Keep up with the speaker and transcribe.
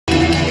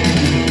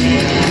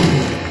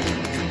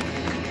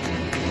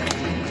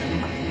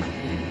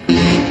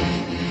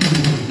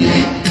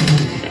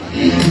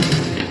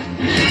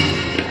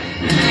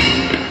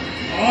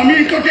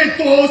তোকে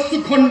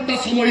 10 ঘন্টা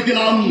সময়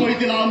দিলাম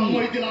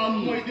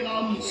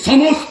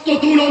সমস্ত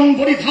 2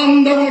 নম্বরই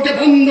ধান্দাগুলোকে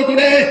বন্ধ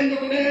করে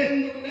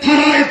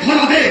থানায়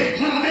ধরা দে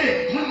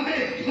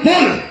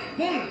বল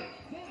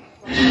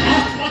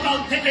হাসপাতাল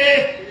থেকে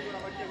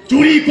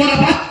চুরি করা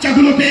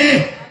বাচ্চাগুলোকে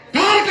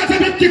কার কাছে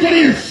বিক্রি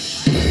করিস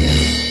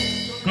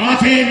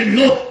কাজের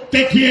লোক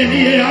দেখিয়ে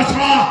নিয়ে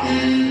আসা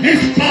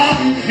নিষ্পাপ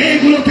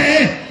এগুলোকে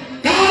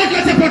কার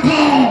কাছে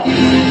পাঠাও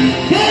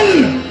বল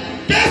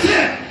कैसे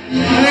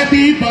अरे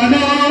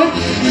दीवाना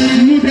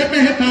मुझे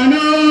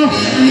पहचाना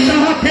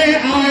कहाँ से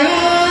आया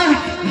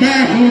मैं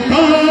हूँ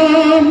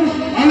कौन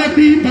अरे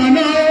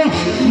दीवाना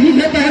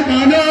मुझे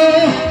पहचाना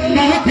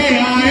कहाँ से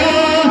आया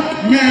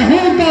मैं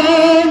हूँ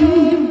कौन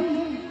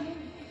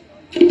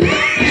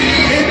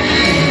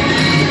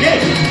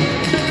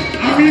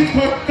আমি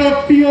ছোট্ট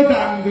প্রিয়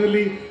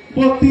দাঙ্গুলি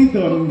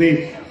প্রতিদ্বন্দ্বী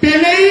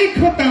পেলেই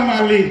খোটা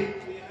মালি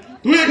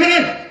তুই এখানে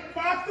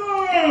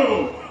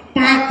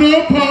পাতো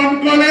ফোন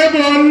করে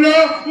বললো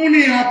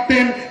উনি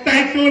আসতেন তাই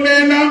চলে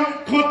এলাম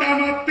খোটা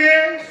মারতে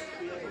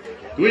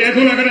তুই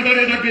এখন এখানে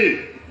দাঁড়িয়ে থাকবি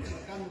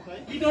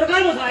কি দরকার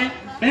মশাই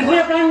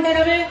বেঘরে প্রাণ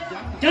দেখাবে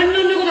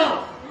জানলাম না কোথাও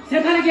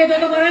সেখানে গিয়ে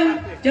যত পারেন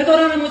যে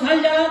তোরা মশাই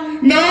যান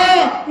না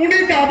উনি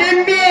যাবেন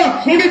না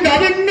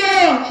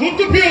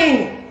শত্রু প্রিয়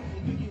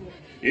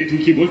এ তুই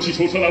কি বলছিস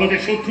সোশ্যাল আমাদের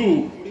শত্রু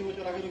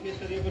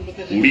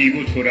 20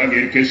 বছর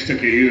আগের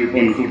কেসটাকে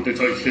রিওপেন করতে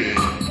চাইছে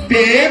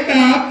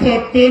তা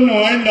তত্ত্ব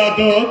নয়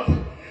লদত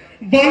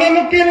বড়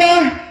লোকেরা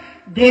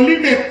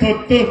গলিবের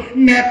তত্ত্ব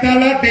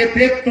নেতালা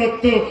দেশের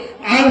তত্ত্ব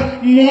আর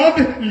মদ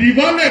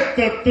লিবানের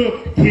তত্ত্ব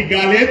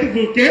ফিগালের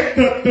বুকের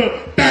তত্ত্ব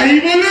তাই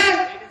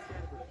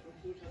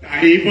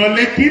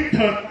বলে কি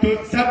তত্ত্বর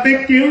সাথে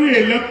কেউ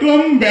এরকম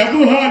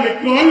ব্যবহার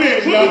করে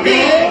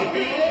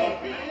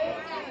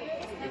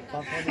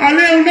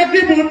আরে ওনাকে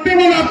বলতে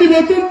বল আপনি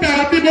বলুন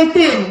তাড়াতে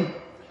বলুন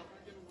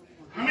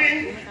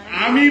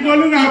আমি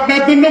বলুন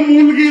আপনার জন্য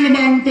মুরগির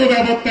মাংস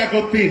ব্যবস্থা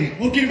করতে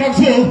মুরগির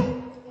মাংস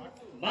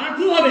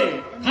বাথরু হবে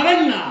খাবেন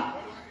না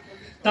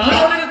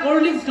তাহলে কোল্ড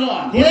ড্রিঙ্কস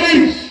খাওয়ান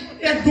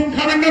একদম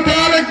খাবেন না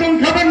তাহলে একদম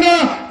খাবেন না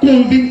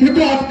কোল্ড ড্রিঙ্ক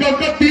থেকে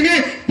আজকালকার দিনে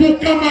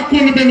পোকা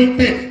মাখন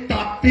বেরোতে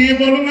তাতে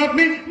বলুন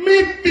আপনি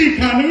মিষ্টি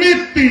খান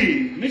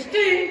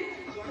মিষ্টি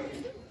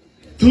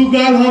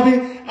সুগার হবে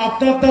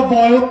আপনার তা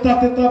বয়স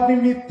তাতে তো আপনি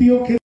মিষ্টিও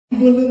খেতে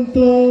বলুন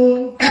তো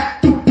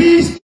একটু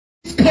পিস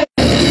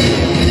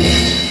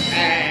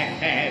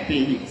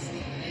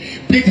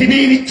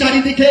পৃথিবীর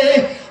চারিদিকে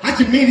আজ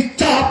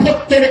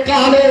মির্জাফতের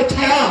কালো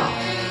ছায়া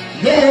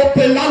লোভ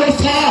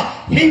লালসা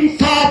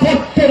হিংসা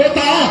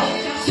বর্বরতা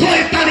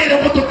শয়তানের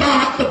মতো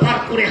দাঁত বার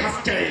করে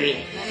হাসছে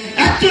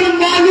একজন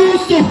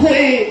মানুষ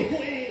হয়ে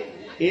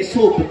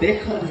এসব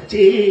দেখার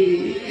চেয়ে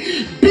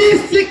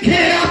বিষ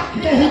খেয়ে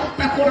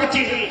আত্মহত্যা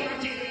করেছে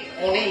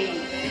অনেক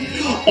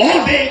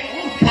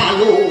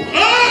ভালো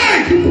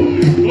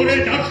তোর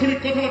দার্শনিক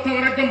কথাবার্তা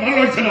আমার একদম ভালো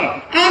লাগছে না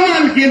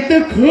আমার কিন্তু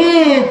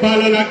খুব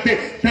ভালো লাগছে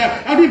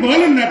আপনি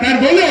বলুন না তার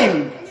বলুন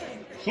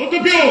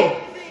সত্যপ্রিয়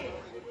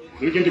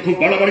তুই কিন্তু খুব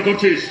বাড়াবাড়ি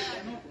করছিস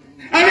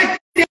আরে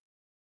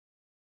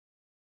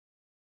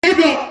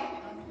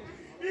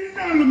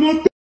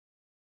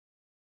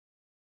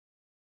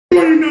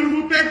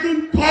একদম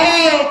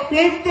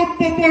কর্তব্য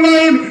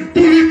পলায়ন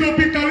তুলিত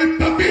বিকালের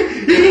সাথে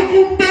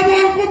এরকম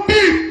ব্যবহার করতে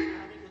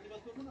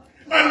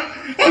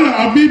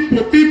আমি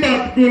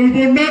প্রতিবাদ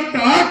করবো না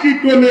তা কি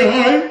করে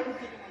হয়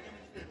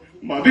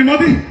মাঝে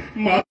মাঝে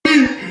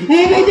ও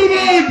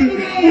ভগবান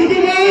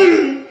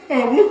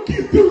আমার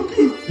কিন্তু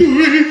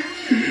তুই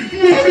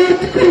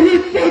মরদ করে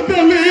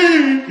পাতালে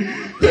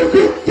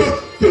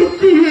তত্ত্ব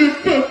করে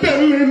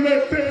পাতালে না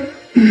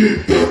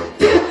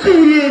তত্ত্ব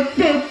করে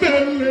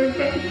পাতালে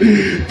না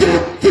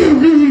তত্ত্ব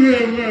করে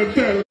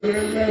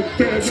পাতালে না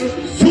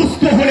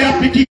সুস্থ হলে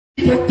আপনি কি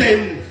করতেন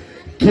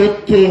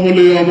তথ্য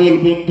হলে আমার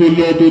বন্ধু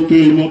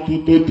লদতের মতো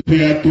তথ্যে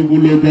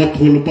এতগুলো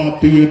বথল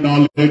পাতিয়ে না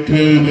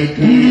লেখে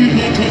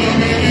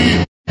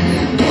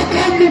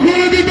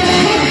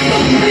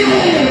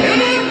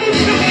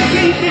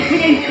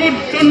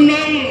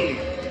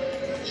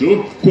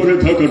চুপ করে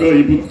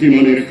থাকাটাই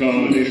বুদ্ধিমানের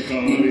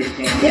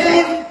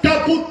কোনটা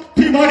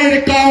বুদ্ধিমানের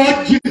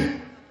কাজ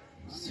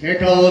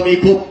সেটা আমি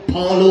খুব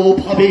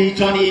ভালোভাবেই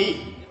জানি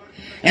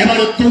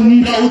এবার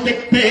তোমরাও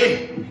দেখবে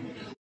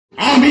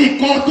আমি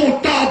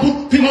কতটা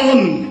বুদ্ধিমান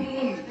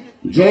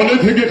জলে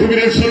থেকে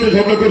কুমিরের সাথে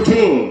ঝগড়া করছো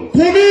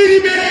কুমির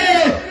মেরে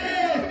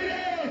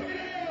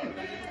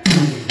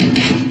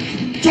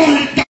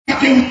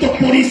জলটাকেও তো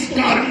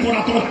পরিষ্কার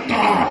করা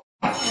দরকার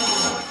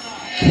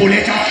ভুলে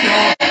যাচ্ছ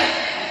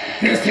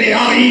দেশে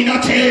আইন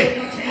আছে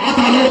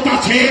আদালত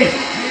আছে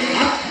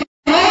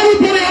তার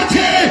উপরে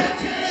আছে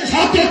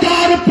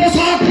সততার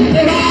পোশাক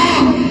পরা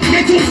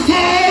কিছু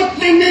সৎ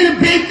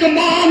নির্ভীক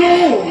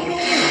মানুষ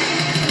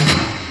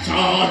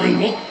যার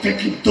মধ্যে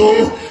কিন্তু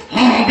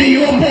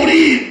আমিও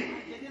পড়ি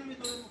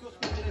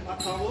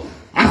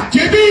আর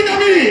যেদিন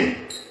আমি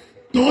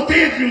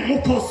তোদের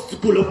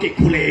মুখোশগুলোকে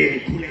খুলে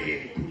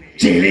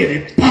জেলের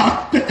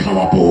ভাত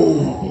খাওয়াবো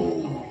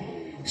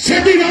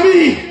সেদিন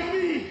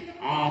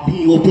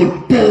আমিও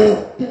বলবো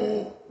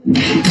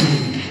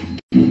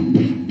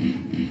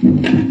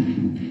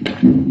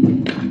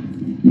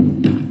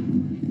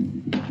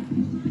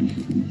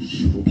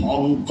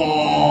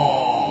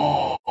শুভঙ্কর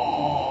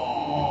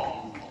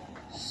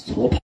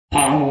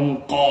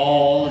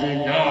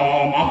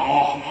নমঃ।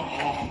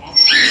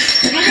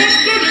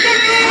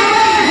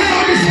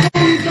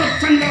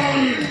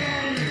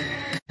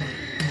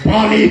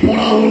 পানি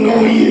পড়াও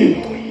নই,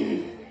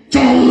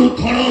 জল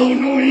খড়াও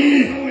নই,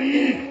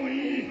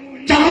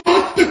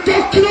 চাঁদ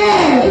চক্র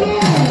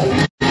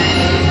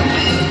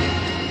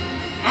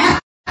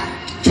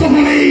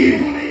ছবি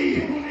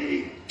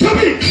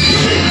ছবি।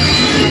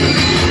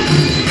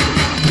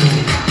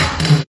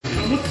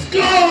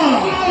 নমস্কার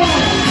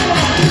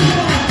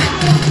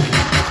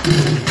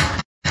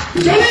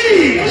চলি।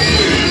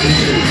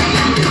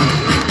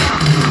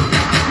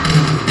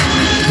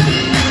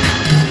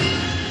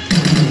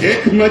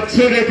 एक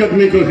मच्छर एक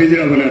आदमी को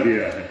हिजड़ा बना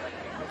दिया है।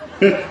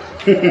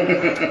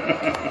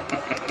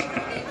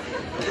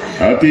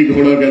 हाथी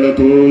घोड़ा गल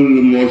तोल,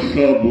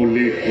 मशा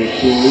बोले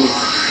कत।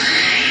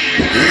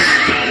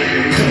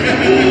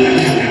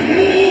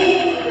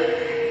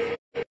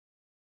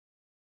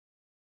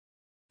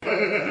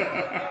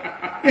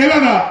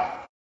 এলাদা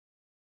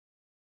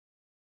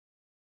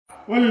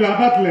ওই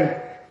লাদাতলে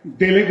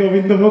দেলে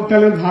গোবিন্দভোগ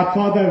তাহলে ভাত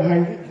খাওয়া দেয়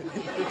ভাই।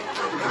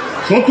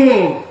 সত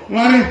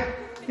মানে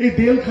এই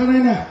দেল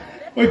খানায় না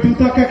ওই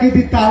দুটাকা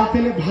কেজি তাল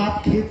তেলে ভাত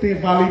খেতে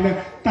পারি না,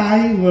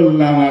 তাই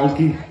বললাম আর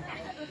কি।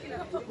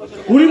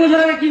 20 বছর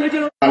আগে কি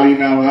হয়েছিল? পারি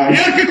না ভাই।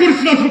 আর কি করিস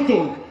না সত্য।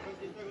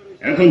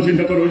 এখন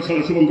চিন্তা করো ওই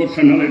সালা শুভঙ্কর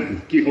সান্যালের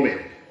কি হবে।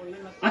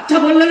 আচ্ছা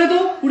বললে না তো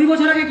 20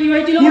 বছর আগে কি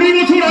হয়েছিল? 20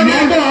 বছর আগে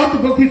নগদ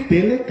বলছি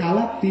তেলে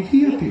কালা টিভি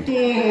আছে তো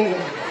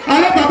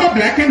আরে বাবা,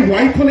 ব্ল্যাক এন্ড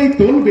হোয়াইট হলেই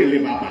তোল বেলে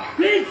বাবা।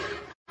 প্লিজ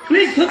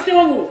প্লিজ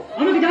সত্যবাবু,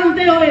 আমাকে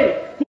জানতে হবে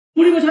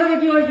 20 বছর আগে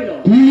কি হয়েছিল।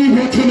 20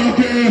 বছর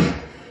আগে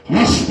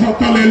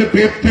হাসপাতালের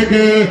পেট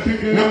থেকে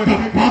একটা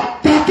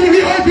বাচ্চা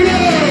তৈরি হয়েছিল।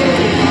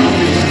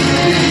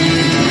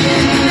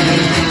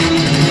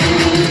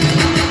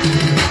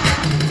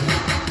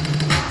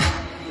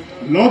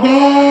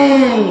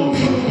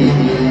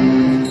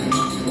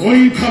 ওই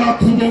ছাড়া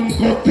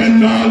শুভঙ্কর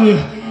সান্যাল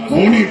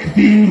অনেক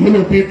দিন হলো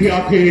পেটে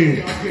আছে।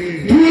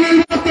 তুলের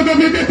বাচ্চাটা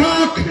বেঁচে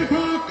থাক,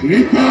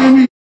 এটা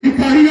আমি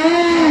পারি না।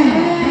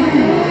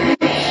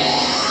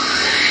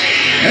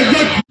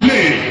 একবার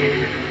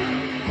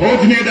খোঁজ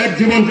নিয়ে দেখ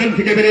জীবন জেল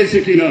থেকে বেরিয়েছে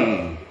কিনা।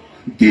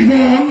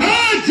 জীবন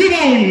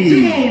জীবন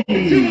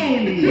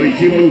ওই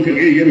জীবন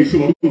থেকে আমি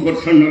শুভঙ্কর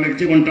সান্যালের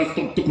জীবনটা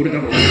স্তব্ধ করে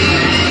দেব।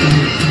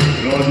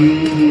 রাজু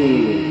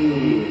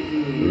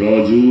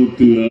রাজুত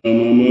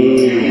নামা।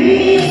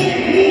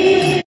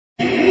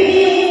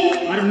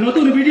 আর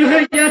নতুন ভিডিও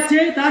হয়ে যাচ্ছে,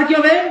 তার কি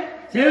হবে?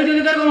 সে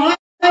যদি এরকম হয়,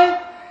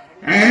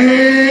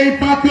 এই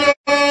পাত্র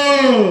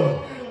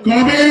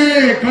কবে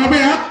কবে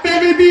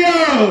আত্মাবি দিও।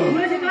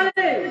 হয়েছে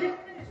কালে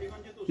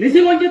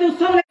ঋষিগঞ্জে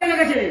উৎসব লেগে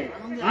গেছে,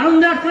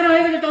 আনন্দে আটখানা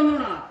হয়ে গেছে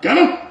চন্দ্রনা। কেন?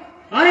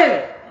 আরে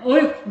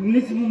ওই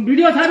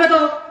ভিডিও ছাড়বে তো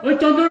ওই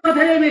চন্দ্রনা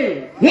ছেড়ে দেবে।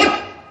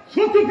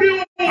 সত্যপ্রিয়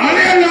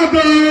আরে না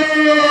তো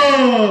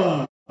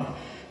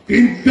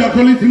চিন্তা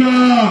করিস না,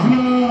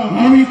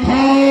 আমি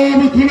সব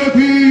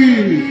শুনেছি।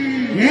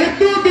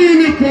 এতদিন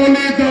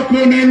পরে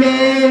যখন এলো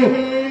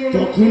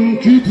তখন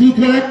কিছু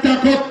তো একটা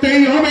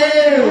করতেই হবে,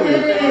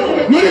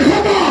 মানে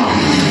কথা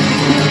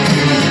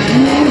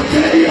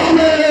করতেই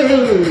হবে।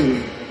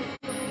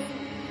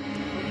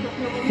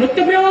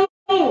 সত্যপ্রিয়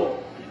বাবু,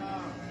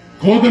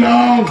 খোঁজ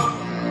নাও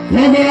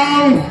খোঁজ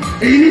নাও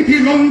এই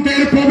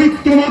নীতিগঞ্জের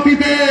পবিত্র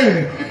মাটিতে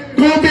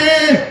কবে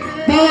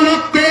পা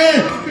রাখতে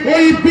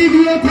ওই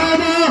ভিডিও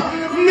থামা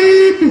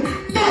নিত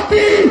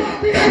পাতি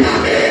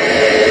এখানে।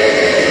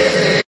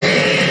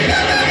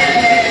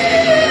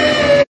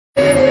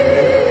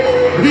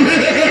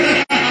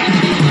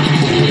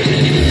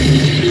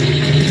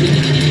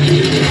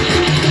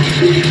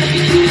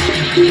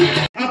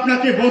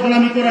 আপনাকে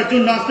বদনামি করার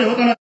জন্য আসতে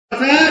হতো না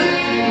স্যার।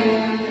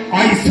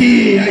 আইসি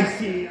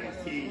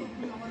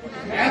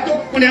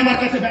এতক্ষণে আমার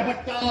কাছে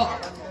ব্যাপারটা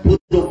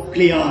পুরো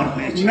ক্লিয়ার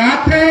হয়েছে।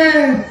 নাথে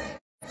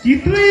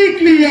কিছুই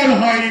ক্লিয়ার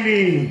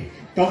হয়নি,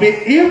 তবে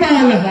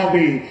এবার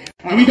হবে।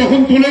 আমি যখন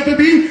তুলেতে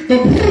দিই তো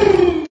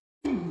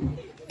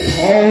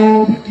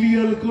সব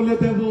ক্লিয়ার করে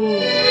দেব।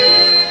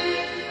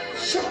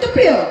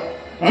 সত্যপ্রিয়,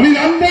 আমি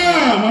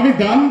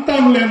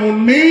জানতাম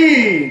মুন্নি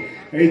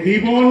এই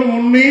জীবন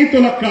মুন্নি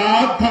তোরা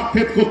কাজ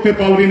সাকসেস করতে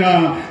পারবি না,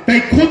 তাই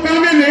খোঁতা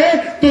মেলে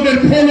তোদের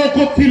ফলো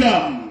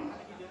করছিলাম।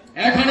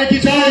 এখানে কি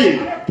চাই?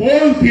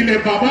 বলছিলে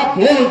বাবা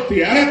বলছি।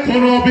 আরে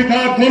শোনো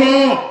অফিসার শোনো,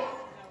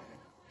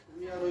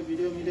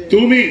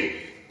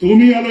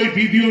 তুমি আর ওই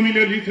ভিডিও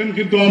মিলে লিখেন,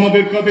 কিন্তু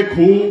আমাদের কাছে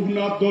খুব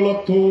না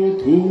দলত্ব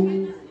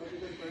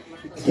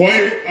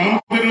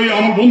আমাদের ওই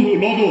আমার বন্ধু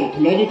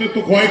লদতে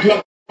তো কয়েক লাখ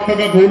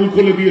টাকা গোল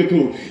করে দিয়েছ।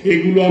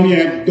 এগুলো আমি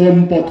একদম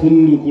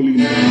পছন্দ করি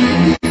না।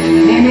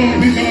 শোনো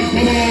অফিসার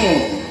শোনো,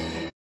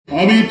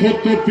 আমি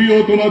সত্যপ্রিয়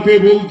তোমাকে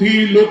বলছি,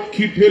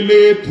 লক্ষ্মী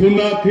ঠেলে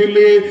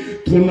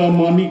থোনা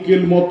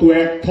মানিকের মতো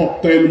 1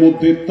 সপ্তাহের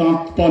মধ্যে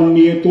তাঁত পান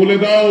নিয়ে তোলে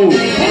দাও।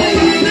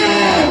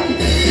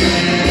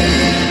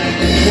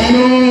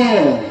 শোনো,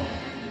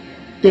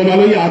 তোমার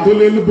ওই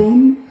আদলের বোন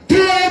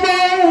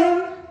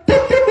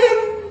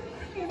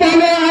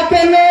বলে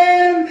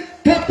আদলেন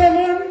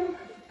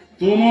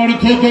তোমার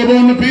ছোট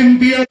বোন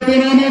পিন্তিয়া তো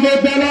আমাদের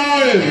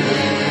দেলায়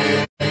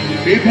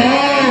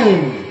বিধাও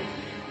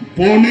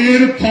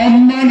বোনের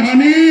সম্মান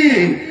হানি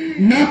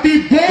নাতি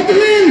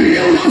বদলি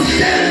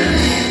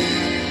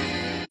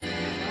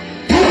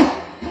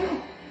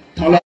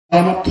থালা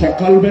আমার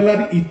সকাল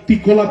বেলার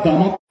ইত্তিকলা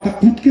দামাটা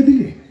কুটকে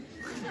দিলে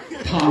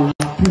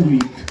থালা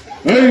পুলিত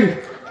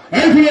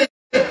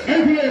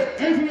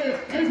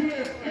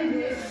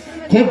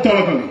খুব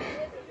তাড়াতাড়ি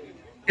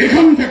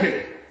এখান থেকে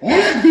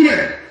অনেক দূরে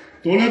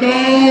তোলে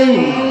দাও,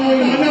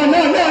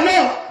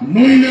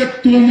 নইলে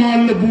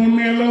তোমার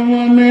বোনেল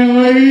মানে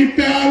ওই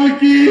তাল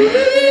কি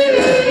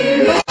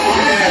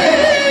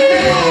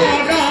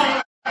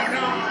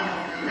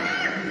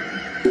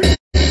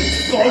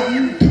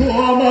কণ্ঠ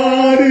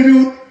আমার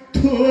রুদ্ধ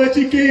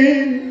আজকে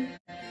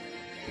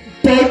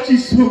বাজি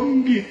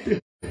সঙ্গীত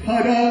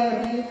হারা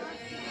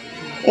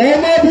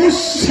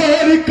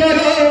অমাবস্যার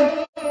কারা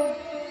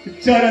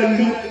যারা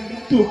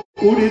লুপ্ত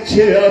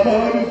করেছে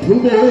আমার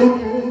ভুবন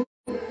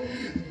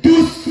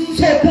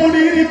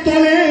দুঃস্বপনের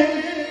তলে,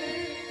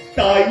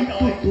 তাই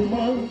তো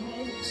তোমার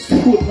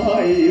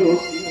সুধায়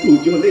অস্ত্র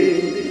জ্বলে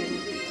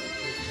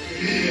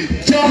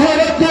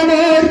যাহারা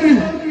তোমার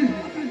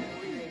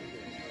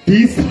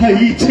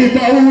বিষাইছে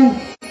বাউ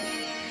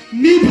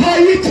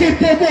নিভাইছে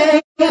পবন,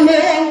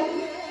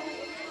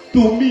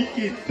 তুমি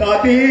কি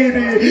তাদের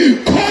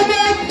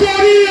ক্ষমা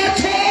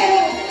করিয়াছ?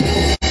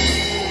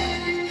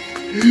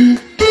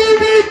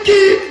 তুমি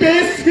কি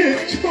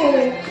বেঁচেছ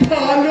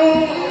ভালো?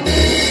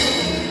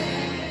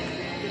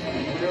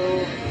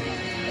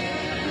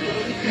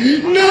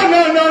 না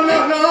না না না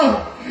না,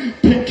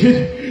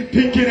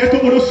 পিঙ্কের এত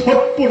বড়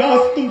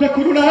সর্বনাশ তোমরা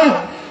করো না।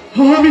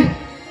 আমি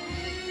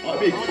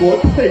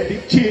কথাই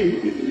দিচ্ছি,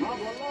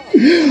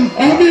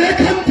 আমি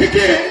এখান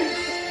থেকে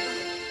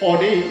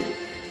অনেক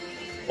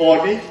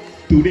অনেক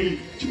দূরে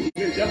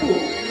চলে যাব।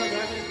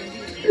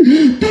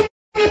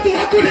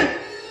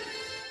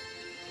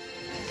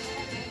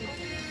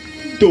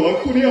 দোয়া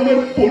করে আমার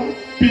বোন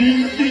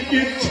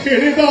পিঙ্কিকে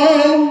ছেড়ে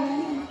দাও,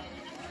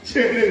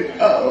 ছেড়ে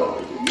দাও।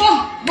 বাহ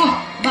বাহ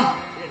বাহ,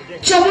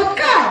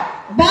 চমৎকার!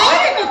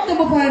 বাইরে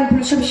কর্তব্য পরায়ণ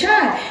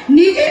প্রশংসার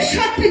নিজের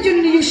স্বার্থের জন্য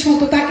নিজের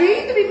সততাকেই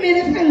তুমি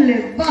মেরে ফেললে।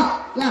 বাহ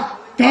বাহ,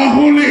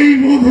 তাহলেই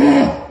বোধ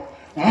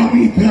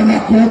আমি তারা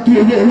কত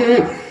বড়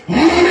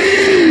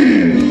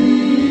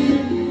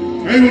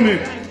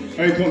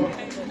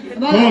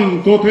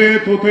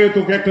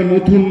তোকে একটা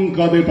নতুন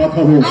কাঁধে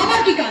পাঠাবো।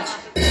 আমার কি কাজ?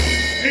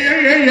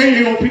 এই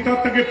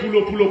অফিসারটাকে ফুলো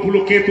ফুলো ফুলো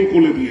কেতু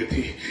কোলে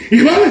দিয়েছে।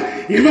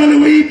 এবার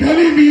ওই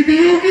তাহলে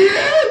ভিডিও গিয়ে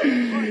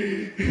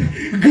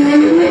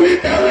গাল বলে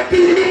তাহলে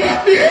তুলো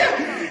দিয়ে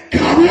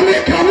খাবো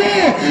খাবো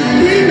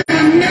তুই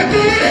রান্না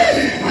করে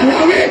আর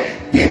আমি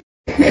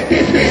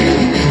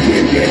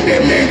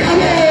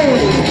খাবো।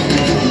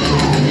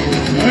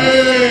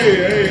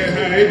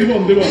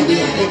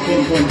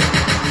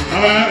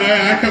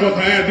 একটা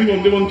কথা,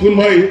 দিবন থুন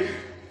ভাই,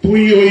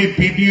 তুই ওই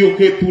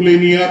ভিডিওকে তুলে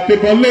নিয়ে আসতে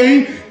পারলেই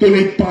তোর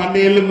এই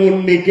পানেল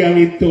মন্ডিকে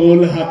আমি তোল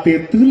হাতে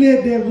তুলে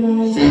দেব।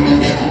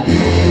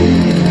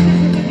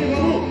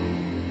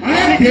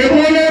 দেব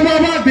রে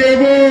বাবা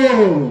দেব,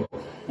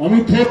 আমি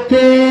থত্ত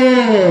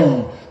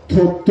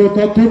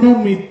কখনো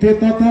মিথ্যে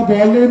কথা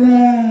বলে না।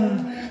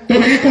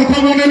 তবে এই কথা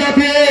মনে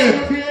রাখে,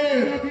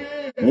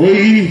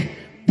 ওই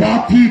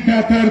পাখি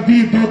চ্যাটার্জি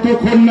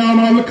যতক্ষণ না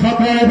আমার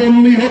খাতায়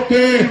বন্দি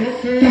হতে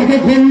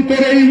ততক্ষণ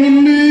তোর এই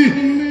মন্দি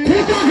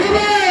খোঁচা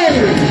খাবে।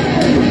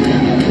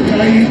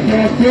 তাই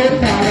যত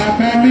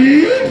তাড়াতাড়ি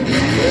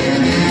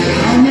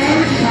আমার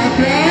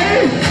খাতায়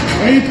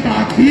এই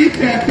পাখি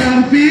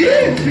চ্যাটার্জি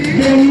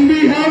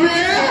বন্দি হবে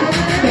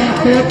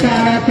তত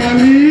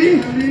তাড়াতাড়ি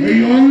এই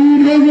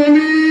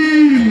অঙ্গবলি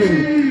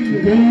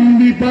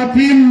বন্দি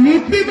পাখি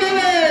মুক্তি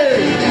পাবে।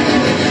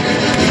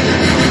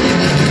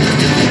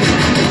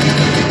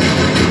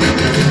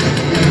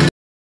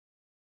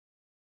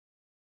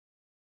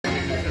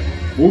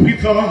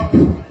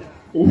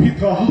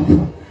 অভিতাপ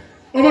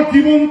আমার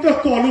জীবনটা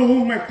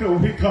কলম একটা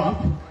অভিতাপ।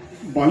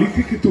 বালি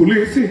থেকে তুলে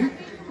এসে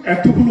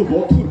এতগুলো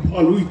বছর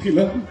ভালোই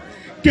ছিলাম,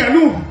 কেন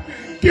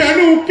কেন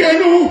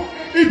কেন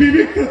এই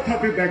বিবেকটার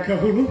সাথে দেখা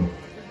হলো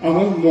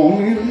আমার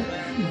মনের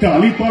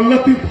ডালি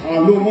পাল্লাতে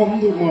ভালো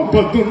মন্দ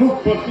মাপার জন্য।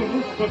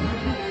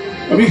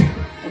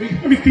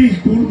 আমি কি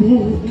করবো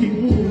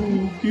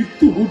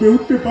কিন্তু বুঝে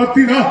উঠতে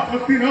পারছি না।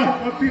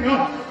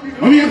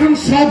 আমি এখন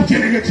সব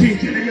জেনে গেছি,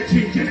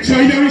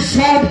 চাইলে আমি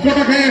সব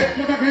কটাকে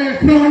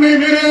প্রাণে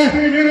মেরে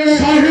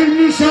সাহেব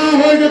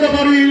হয়ে যেতে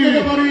পারি,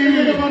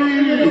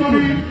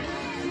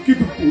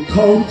 কিন্তু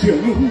কোথাও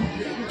যেন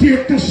কি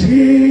একটা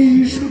সেই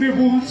শুনে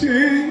বলছে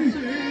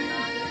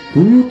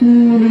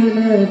পুতুল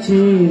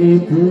নাচে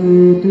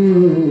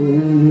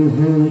পুতুল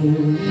হয়ে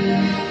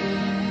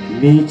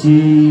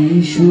বেঁচে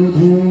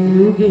শুধু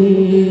গে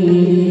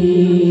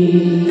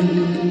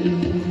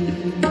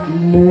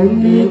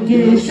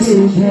মনকে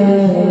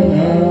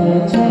শুভাচার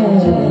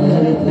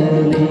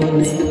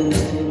করে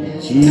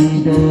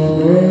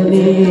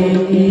জীবনে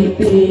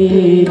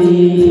পেরে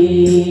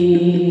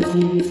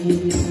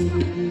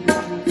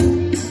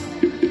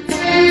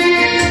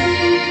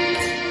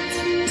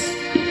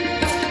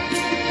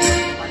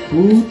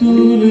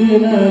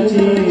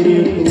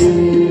নাচের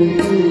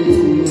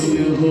ফুল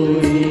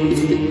হয়ে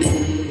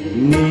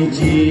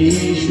নিজে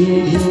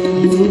শুধু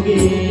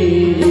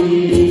গেলি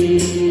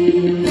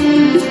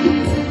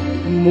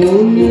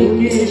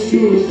মনকে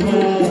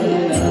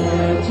শুধারা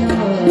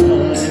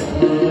যার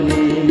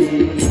ফলে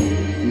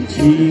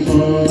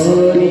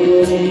জীবনে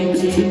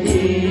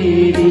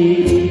চিতেরি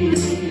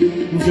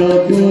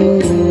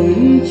যখন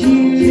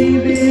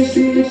চিরবে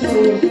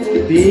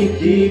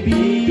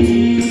দেখবি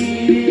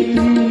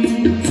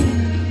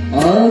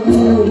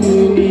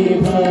আগুনে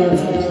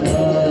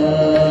ভাষায়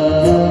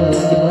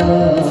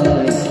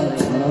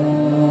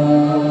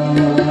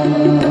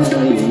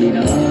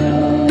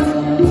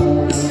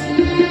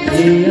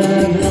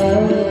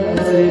আধার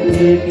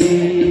থেকে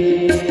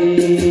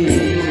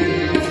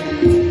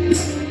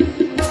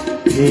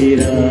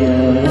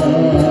ফেরার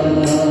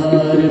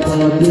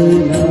বদলা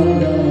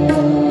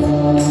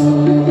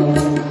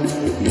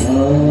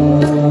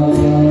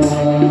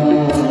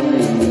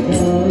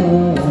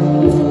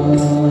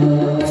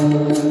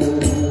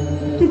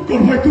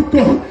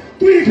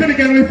তুই এখানে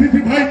কেন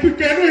এসেছিস ভাই? তুই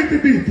কেন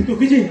এসেছিস?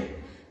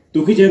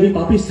 তোকে যে আমি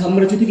পাপের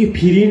সাম্রাজ্য থেকে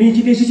ফিরিয়ে নিয়ে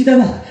যেতে এসেছি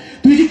দাদা।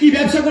 তুই যে কি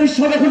ব্যবসা করিস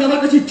সব এখন আমার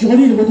কাছে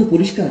জলের মতো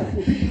পরিষ্কার।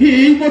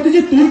 এই পথে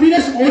যে তোর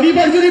বিনাশ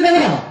অনিবার্য রে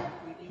দাদা।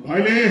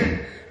 ভাইলে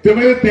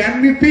তুমি ত্যাগ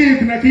নিতিস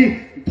নাকি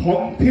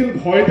ধ্বংসের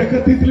ভয়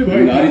দেখাচ্ছিস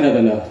ভাই? না রে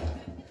দাদা না,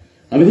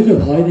 আমি তোকে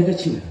ভয়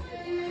দেখাচ্ছি না,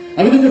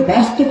 আমি তোকে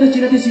বাস্তবটা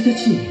চেনাতে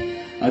শিখেছি।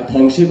 আর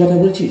ধ্বংসের কথা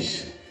বলছিস,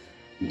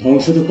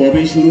 ধ্বংস তো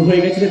কবেই শুরু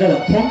হয়ে গেছে রে দাদা।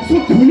 ধ্বংস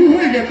শুরু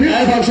হয়ে গেছে?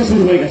 হ্যাঁ, ধ্বংস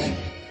শুরু হয়ে গেছে।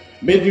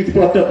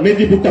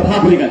 মেদিনীপুরটা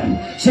ভাগ হয়ে গেল,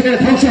 সেখানে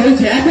ধ্বংস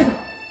হয়েছে।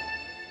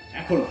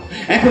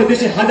 এখন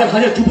দেশে হাজার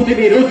হাজার যুবতী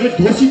মেয়ে রোজ রোজ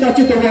ধর্ষিত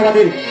আছে, তবু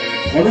আমাদের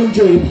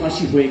ধনঞ্জয়ের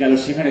ফাঁসি হয়ে গেল,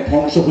 সেখানে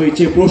ধ্বংস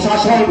হয়েছে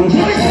প্রশাসন।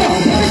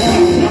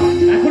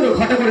 এখনো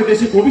ঘটা করে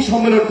দেশে কবি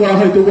সম্মেলন করা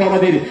হয়, তবু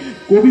আমাদের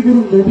কবিগুরু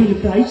নোবেল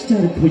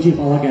প্রাইজটার খুঁজে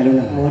পাওয়া গেল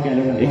না।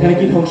 এখানে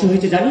কি ধ্বংস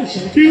হয়েছে জানিস?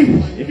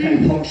 এখানে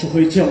ধ্বংস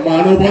হয়েছে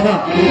মানবতা।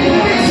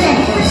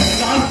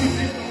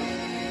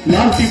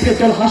 লাল পিঁপড়ে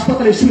জল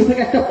হাসপাতালে শুরু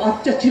থেকে একটা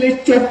বাচ্চা ছেলের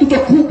চোখ দুটো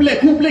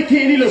খুবলে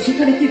খেয়ে নিল,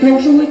 সেখানে কি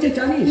ধ্বংস হয়েছে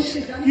জানিস?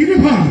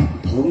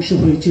 ধ্বংস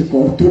হয়েছে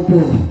কর্তব্য।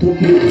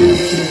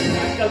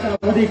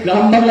 আমাদের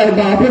গ্রাম বাংলার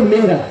মা বোন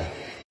মেয়েরা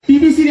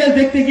টিভি সিরিয়াল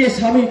দেখতে গিয়ে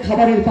স্বামীর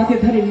খাবারের পাতের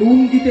ধারে নুন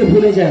দিতে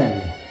ভুলে যায়,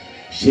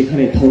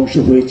 সেখানে ধ্বংস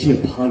হয়েছে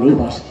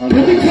ভালোবাসা।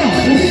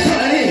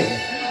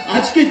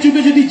 আজকের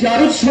যুগে যদি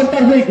জারজ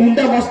সন্তান হয়ে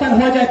গুন্ডা মস্তান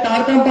হয়ে যায়,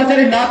 তার দাম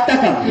বাজারে লাখ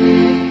টাকা,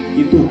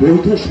 কিন্তু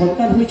বৈধ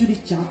সন্তান হয়ে যদি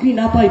চাকরি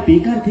না পায়,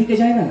 বেকার থেকে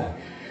যায় না,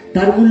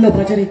 তার মূল্য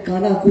বাজারে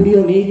কানা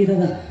কুড়িও নেই রে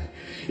দাদা।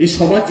 এই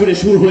সমাজ জুড়ে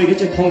শুরু হয়ে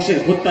গেছে ধ্বংসের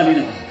হত্যা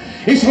লীলা,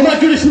 এই সমাজ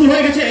জুড়ে শুরু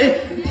হয়ে গেছে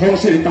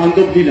ধ্বংসের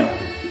তাণ্ডব লীলা।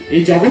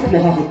 এই জগৎ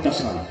মহা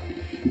হত্যাশালা,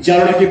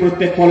 যারা নাকি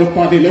প্রত্যেক পলক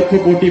পাদে লক্ষ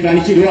কোটি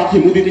প্রাণী চির আখি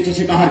মুদিতেছে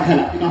সে কাহার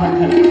খেলা।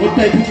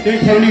 হত্যায় খুঁজিতে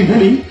ধরণীর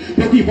বলি,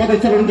 প্রতি পদে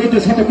চরণ রৌদ্র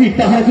শতকীট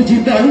তাহার কিছু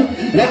চিন্তায়,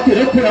 রক্তে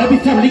রক্ষে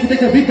অবিশ্রাম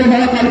লিখিতেছে বৃদ্ধ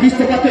মহাকাল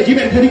বিশ্বপাত্রে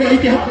জীবের ঘড়িব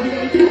ইতিহাস।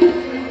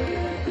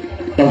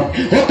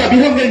 হত্যা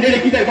বিহঙ্গের নেড়ে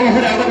গীতের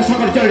গহরে আমাদের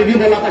সকল চরণে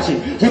নির্মল আকাশে,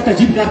 হত্যা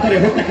জীবকার করে,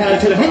 হত্যা খেলার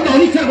চলে, হত্যা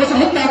অনিচ্ছার বসে,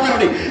 হত্যার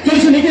কারণে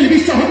চলেছে নিখিল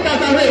বিশ্ব হত্যার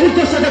কারণে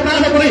ঊর্ধ্বর সাথে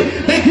প্রাণ করে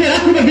দেখিয়ে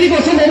রাখবে মৃগ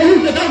সম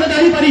মুহূর্তে দাঁড়াতে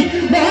দাঁড়ি পারি।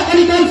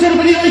 মহাকালী কালসর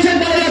বাড়ি রয়েছেন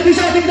দাঁড়া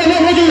কৃষাদিকটা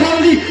নজর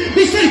হারানি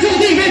বিশ্বের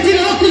চৌধুরী বেঁচে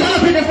রক্ত ধারা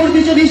ফেটে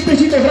পড়তেছ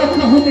নিষ্পেষিত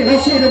রত্ন হতে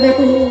রসের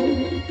মতো।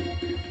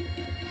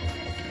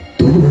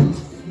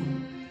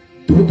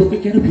 তোকে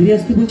কেন ফিরে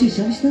আসতে বলছিস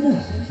জানিস দাদা?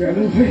 কেন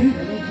ভাই?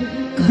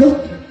 কারণ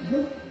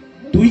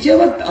তুই যে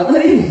আমার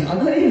দাদারে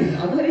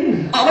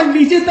আমার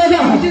নিজের দাদা।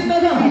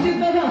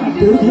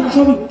 তোর ধ্বংস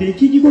আমি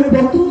দেখি কি করে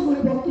বলতো?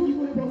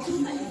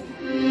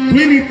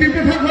 তুই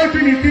নিশ্চিন্তে থাক ভাই,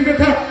 তুই নিশ্চিন্তে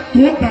থাক।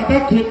 তোর দাদা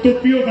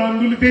ধর্তব্যীয়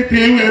গানগুলিতে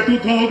কেউ এত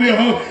সহজে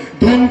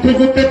ধ্বংস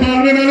করতে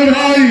পারবে না রে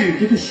ভাই।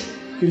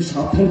 কিন্তু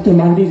সাবধান তো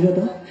মানবি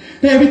দাদা,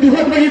 তাই আমি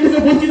দুহাত বাড়িয়ে তোকে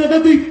বলছি দাদা,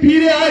 তুই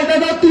ফিরে আয়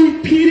দাদা, তুই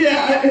ফিরে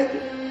আয়।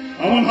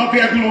 আমার হাতে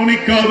এখন অনেক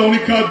কাজ,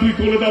 তুই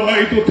করে দা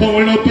ভাই, তোর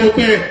সময় নষ্ট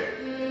হতে।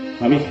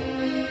 আমি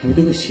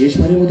তোকে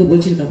শেষবারের মতো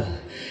বলছি দাদা,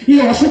 এই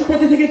অসৎ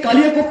পথে থেকে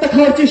কালিয়া কোপ্তা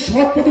খাওয়ার চেয়ে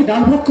সৎ পথে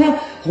ডাল ভাত খাওয়া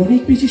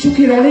অনেক বেশি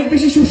সুখের, অনেক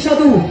বেশি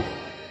সুস্বাদু।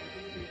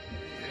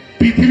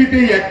 পৃথিবীতে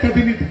একটা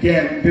জিনিস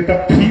জ্ঞান, যেটা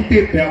ফ্রিতে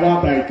দেওয়া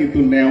দেয় কিন্তু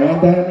নেওয়া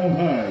দেয় না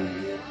ভাই।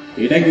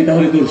 এটা কি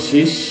তাহলে তোর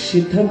শেষ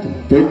সিদ্ধান্ত?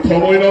 তোর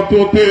সময় নষ্ট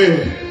হতে।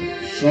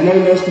 সময়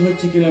নষ্ট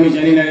হচ্ছে কিনা আমি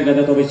জানি না রে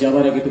দাদা, তবে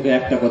যাবার আগে তোকে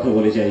একটা কথা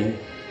বলে যাই,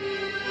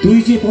 তুই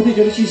যে পথে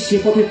চলেছিস সে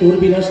পথে তোর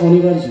বিনাশ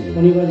অনিবার্য।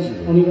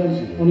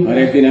 আর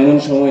একদিন এমন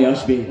সময়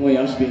আসবে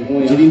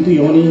যেদিন তুই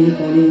অনেক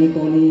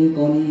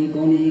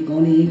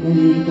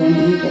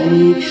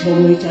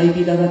সময়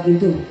চাইবি দাদা,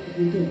 কিন্তু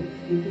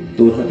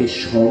তোর হাতে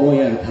সময়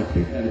আর থাকবে।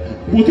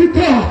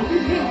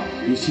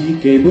 किसी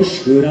के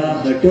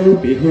मुस्कुराहटों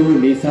पे हो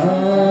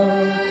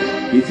निशान,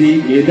 किसी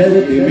के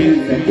दर्द मिल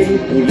सके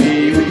तो ले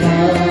उठा,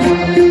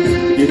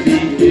 किसी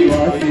के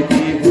वास्ते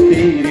हो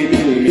तेरे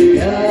दिल में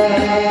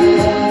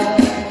प्यार,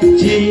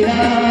 जीना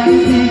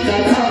इसी का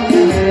नाम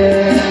है।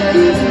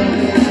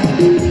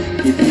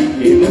 किसी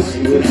के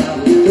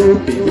मुस्कुराहटों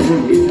पे हो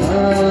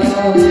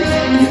निशान,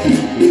 किसी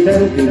के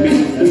दर्द मिल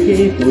सके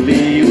तो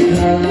ले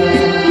उठा,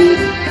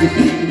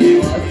 किसी के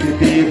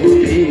वास्ते हो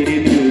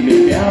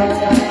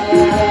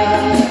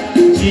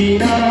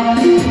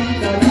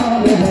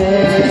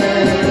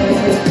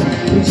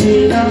চলে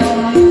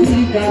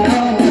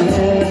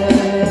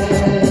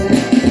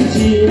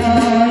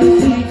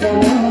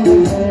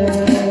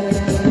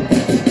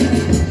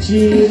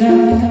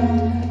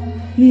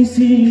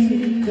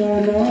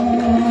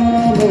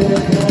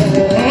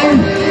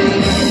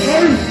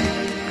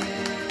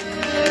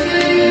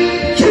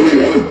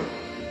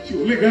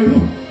গেল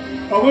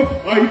আমার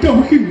ভাইটা,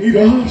 আমাকে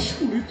নিরাশ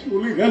করে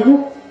চলে গেল।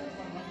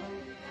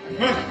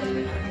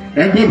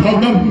 একবার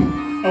ভাবলাম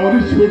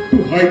আমাদের ছোট্ট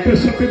ভাইটার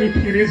সাথে আমি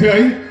ফিরে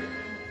যাই,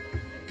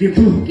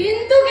 কিন্তু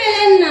কিন্তু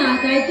গেলেন না,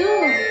 তাই তো?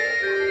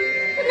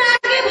 না,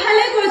 আগে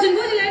ভালোই করেছেন,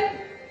 বুঝলেন?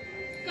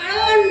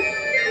 কারণ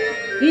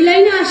এই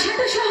লাইনে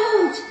আসাটা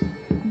সহজ,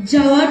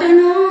 যাওয়াটা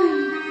নয়।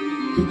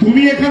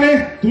 তুমি এখানে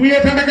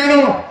কেন?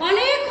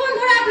 অনেকক্ষণ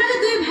ধরে আপনাদের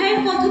দুই ভাইয়ের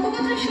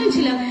কথোপকথন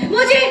শুনছিলাম।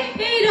 বলছি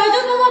এই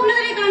রজতবাবু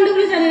আপনাদের এই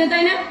কাণ্ডগুলো জানেন,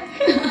 তাই না?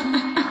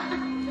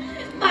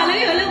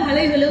 ভালোই হলো।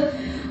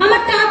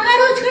 আমার টাকা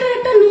রোজগারের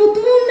একটা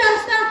নতুন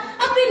রাস্তা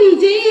আপনি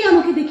নিজেই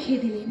আমাকে দেখিয়ে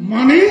দিলেন।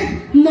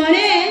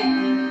 মানে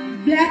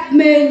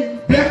ব্ল্যাকমেল।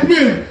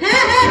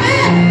 হ্যাঁ,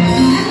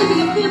 এখন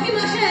থেকে প্রতি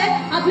মাসে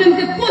আপনি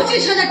আমাকে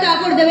 25,000 টাকা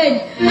করে দেবেন,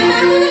 আর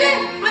তার বদলে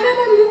আমি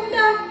আমার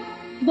মুখটা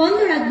বন্ধ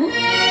রাখবো।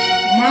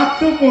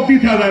 মাত্র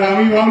 25,000।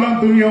 আমি ভাবলাম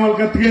তুমি আমার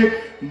কাছ থেকে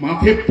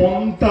মাঠে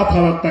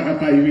 50,000 টাকা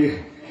চাইবে।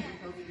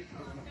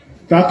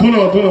 তা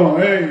শোনো,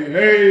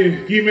 এই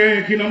কি মেয়ে,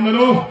 কি নাম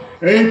জানো?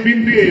 এই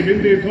বিন্দি,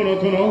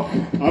 শোনো,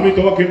 আমি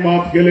তোমাকে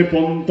মাঠ গেলে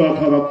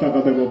 50,000 টাকা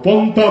দেবো।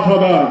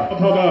 50,000।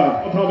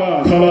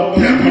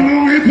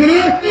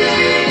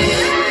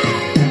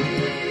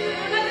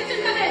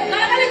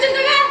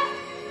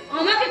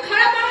 আমাকে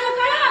খারাপ বানানো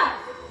কারা?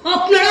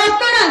 আপনারা।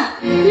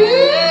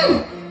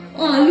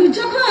 আলু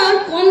যখন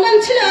কম দাম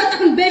ছিল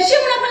তখন বেশি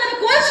মুনাফা লাভে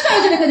কোল্ড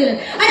স্টোরেজে রেখে দিলেন,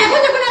 আর এখন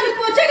যখন আলু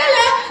পচে গেল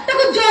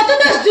তখন যত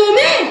দোষ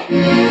জমি।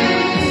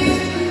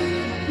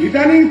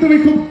 ইদানিং তুমি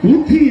খুব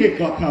বুদ্ধিয়ে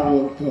কথা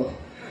বলতো।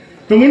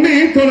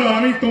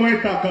 আমি তোমায়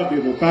টাকা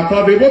দেবো,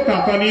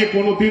 টাকা নিয়ে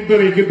কোনোদিন তো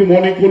নেই, কিন্তু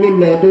মনে করলো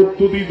লদত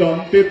যদি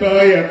জানতে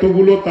তাই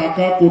এতগুলো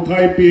টাকা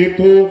কোথায়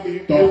পেতো,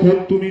 তখন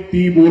তুমি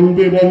কি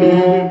বলবে বলো?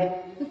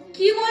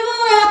 কি বলবো?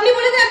 আপনি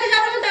বলে দেন, আপনি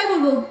যাবেন তাই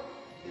বলবো।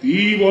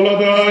 তুই বলা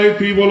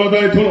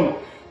দেয়।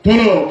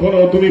 শোনো,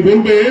 তুমি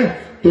বলবে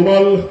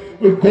তোমার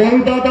ওই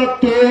গলদাদার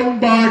টোন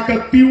বা একটা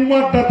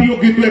টিউমার জাতীয়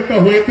কিছু একটা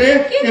হয়েছে,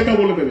 এটা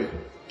বলে দেবে।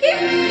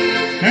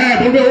 হ্যাঁ,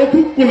 বলবে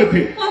অসুখ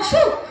বলেছে।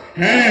 অসুখ?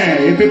 হ্যাঁ,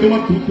 এতে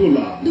তোমার 2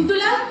 লাভ। 2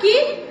 লাভ কি?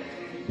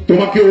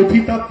 তোমাকে অতি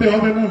থাকতে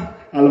হবে না,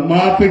 আর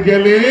মাতে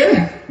গেলে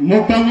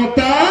মোটা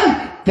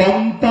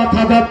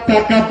 50,000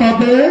 টাকা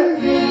পাবে।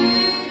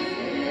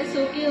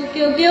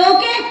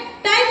 ওকে,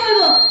 তাই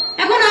বলবো।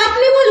 এখন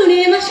আপনি বলুন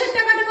এই মাসের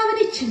টাকাটা কবে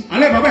দিচ্ছেন?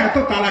 আরে বাবা, এত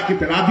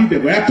তালাকিতে রাজি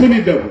দেবো,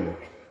 এখনই দেবো।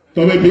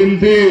 তবে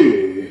বিন্দি,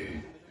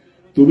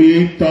 তুমি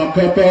এই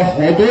টাকাটা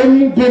হজম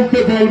করতে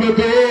পারবে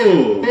তো?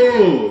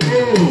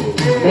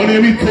 মানে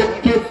আমি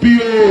ছোট্ট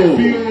প্রিয়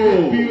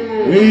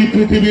এই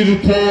পৃথিবীর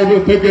সব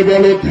থেকে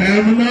বড়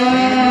ধ্যান না,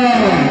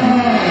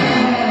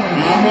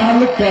 আমার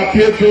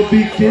কাছে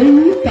যদি কেউ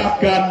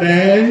টাকা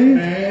নেয়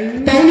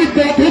তাহলে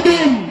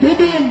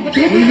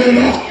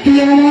রক্ত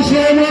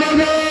আমাশয় মারা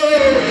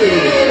যায়।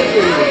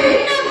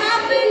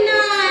 ভাববেন না,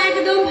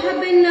 একদম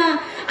ভাববেন না।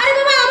 আরে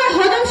বাবা, আমার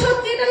হজম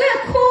শক্তিটা না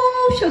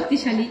খুব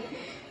শক্তিশালী,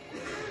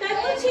 তাই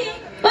বলছি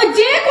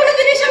যে কোনো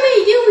জিনিস আমি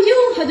ইউ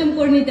হজম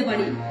করে নিতে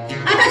পারি।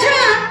 আর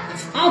তাছাড়া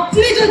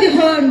আপনি যদি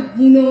হন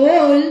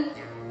বুনল,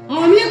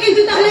 আমিও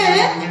কিন্তু তাহলে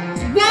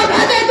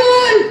বাধা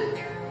তেঁতুল।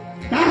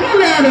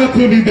 তাহলে আর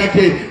তুমি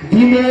দেখে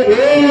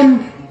বুনল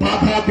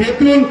বাধা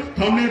তেঁতুল।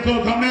 সামনে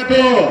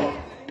তো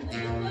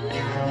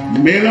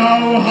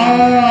মেলাও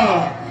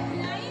হাত।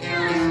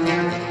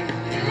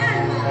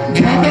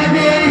 ঝাঁটা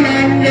গো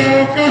নাঙ্গ,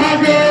 কাহা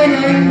গো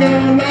নাঙ্গ,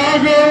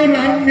 লাগো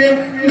নাঙ্গে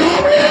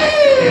নামে।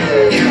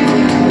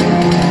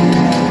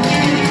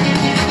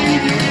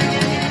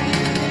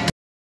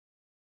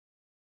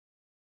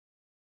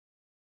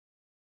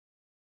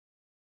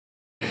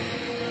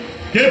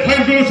 কে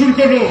ফাইলগুলো শুরু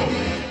করলো?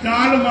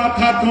 তার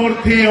মাথা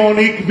ধরতে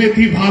অনেক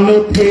বেশি ভালো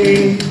থে।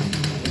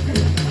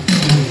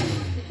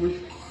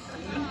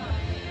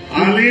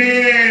 আলে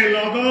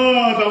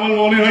লদত, আমার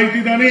মনে হয় কি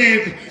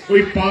জানিস,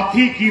 ওই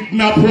পাখি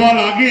কিডন্যাপ হওয়ার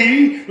আগেই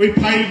ওই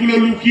ফাইলগুলো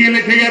লুকিয়ে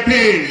রেখে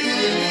গেছে।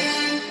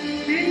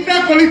 চিন্তা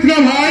করিস না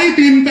ভাই,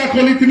 চিন্তা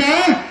করিস না,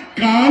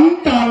 কান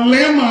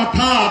টানলে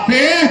মাথা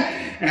আছে।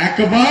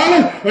 একবার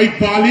ওই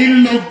বালির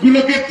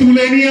লোকগুলোকে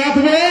তুলে নিয়ে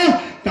আসবো,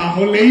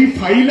 তাহলেই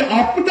ফাইল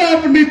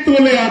আপনি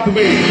তুলে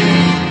আসবে।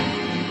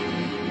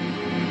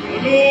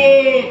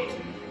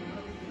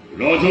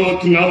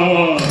 রজত না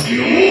বাবা,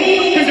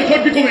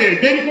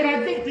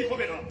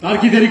 তার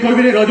কি দেরি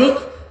করবে রে রজত?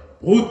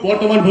 ভূত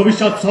বর্তমান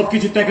ভবিষ্যৎ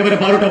সবকিছু তো একেবারে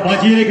 12টা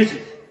বাজিয়ে রেখেছে।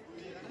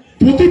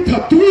 প্রতীক্ষা,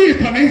 তুই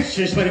এখানে?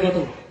 শেষবারের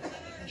মতো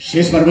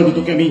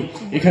তোকে আমি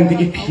এখান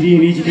থেকে ফিরিয়ে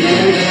নিয়ে যেতে চাই।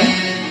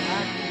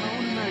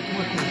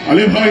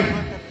 আলে ভাই,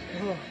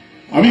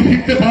 আমি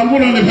ফিরতে পারবো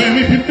না।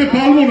 আমি ফিরতে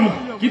পারবো না।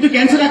 কিন্তু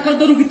ক্যান্সার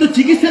আক্রান্ত রোগীর তো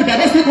চিকিৎসার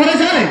ব্যবস্থা করা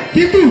যায়।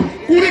 কিন্তু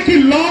করে কি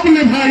লাভ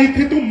লে ভাই,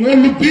 সে তো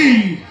মরবেই।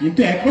 কিন্তু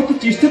একবার তো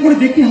চেষ্টা করে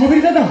দেখতে হবে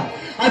রে দাদা।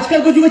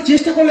 আজকালকার যুগে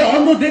চেষ্টা করলে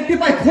অন্ধ দেখতে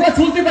পায়, খোলা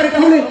চলতে পারে,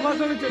 তাহলে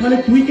তাহলে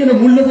তুই কেন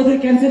মূল্যবোধের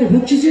ক্যান্সারে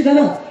ভুগছিস রে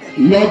দাদা?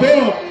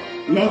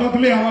 লদা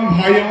তুলে আমার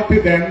ভাই আমাকে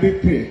দেন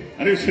দিচ্ছে।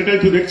 আরে সেটাই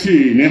তো দেখছি,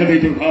 নেহাতেই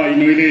তোর ভাই,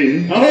 নইলে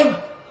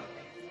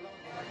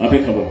আপনি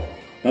খাবো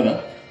দাদা।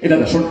 এ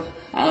দাদা শোন,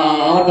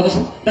 আমার কথা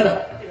শোন দাদা,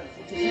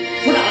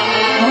 শোন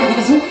আমার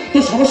কথা শোন,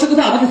 তোর সমস্যার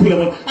কথা আমাকে খুলে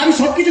বল, আমি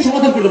সবকিছু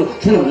সমাধান করে দেবো।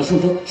 শোন দাদা, শোন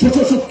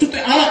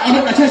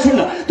আমার কাছে শোন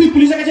না, তুই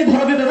পুলিশের কাছে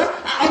ধরা দে দাদা,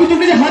 আমি তোর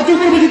কাছে হাত জোর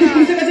করবো যে তুই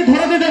পুলিশের কাছে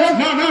ধরা দে দাদা।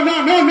 না না না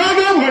না না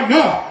না ভাই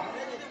না।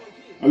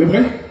 আরে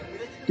ভাই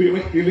তুই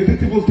আমায় হেলে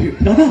দিতে বলছিস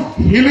দাদা?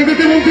 হেলে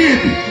দিতে বলছিস?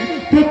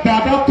 তোর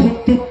দাদা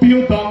থপ্তপ্রিয়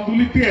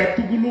দামদুলিতে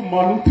এতগুলো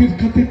মানুষের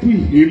কাছে তুই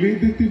হেলে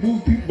দিতে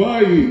বলছিস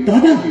ভাই?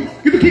 দাদা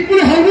কিন্তু ঠিক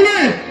করে হারবো না,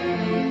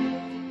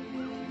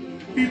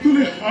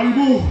 তুলে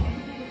হারবো।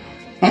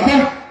 আচ্ছা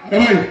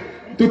ভাই,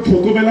 তোর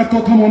ছোটবেলার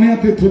কথা মনে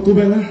আছে?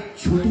 ছোটবেলার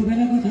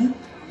কথা?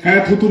 হ্যাঁ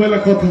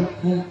ছোটবেলার কথা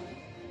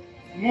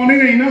মনে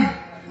নেই না?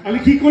 আরে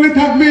কি করে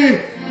থাকবে,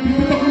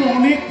 কিন্তু তখন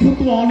অনেক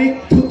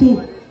ছোট।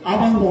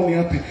 আবার মনে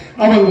আছে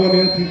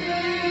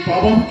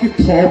বাবা আমাকে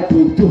থপ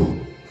বলতো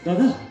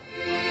দাদা।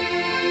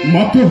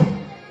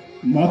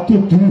 মাত্র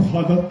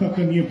 2000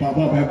 টাকা নিয়ে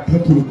বাবা ব্যবসা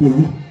শুরু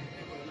করলো।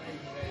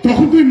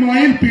 তখন তুই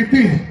মায়ের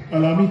পেটে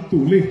আর আমি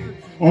তোলে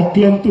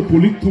অক্লান্ত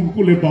পরিশ্রম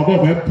করলে বাবা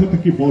ব্যবসা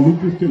থেকে বড়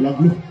করতে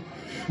লাগলো।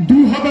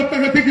 2000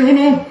 টাকা থেকে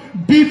হলো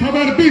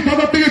 20,000,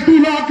 20,000 থেকে 2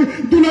 লাখ,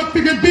 2 লাখ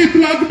থেকে 20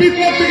 লাখ, 20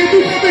 লাখ থেকে 2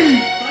 কোটি।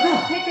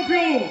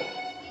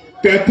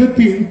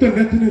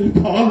 ইন্টারন্যাশনাল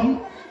ফাল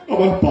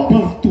আমার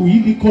বাবার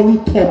তৈরি করো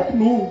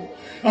স্বপ্ন।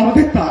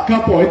 আমাদের টাকা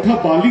পয়সা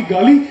বালি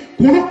গালি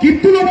কোনো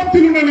কিন্তু অভাব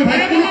ছিল না রে ভাই,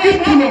 কোনো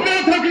কিন্তু না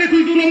থাকলে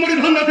তুই 2 নম্বরে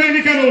ধান্দা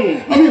চাইলি কেন?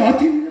 আমি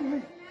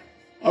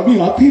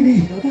আতিনি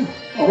দাদা,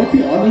 আমাকে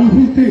আনা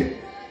হইতে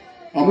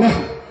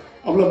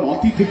আমরা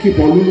মাটি থেকে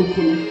বড়লোক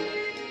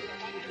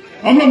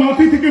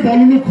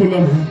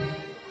হলাম,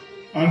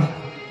 আর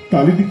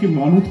চারিদিকে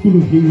মানুষগুলো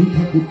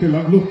হিংসা করতে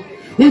লাগলো।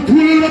 ওই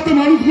ফুলের মতো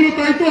মানুষগুলো,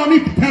 তাই তো আমি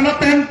ঠেলা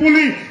প্যান্ট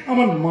পরে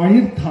আমার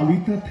মায়ের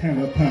থালিটা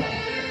ঠেলা থাক,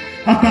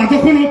 আর তা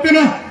যখন হতে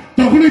না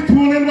তখন ওই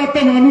ফুলের মতো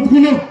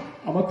মানুষগুলো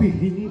আমাকে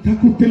হিংসা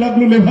করতে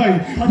লাগলো রে ভাই।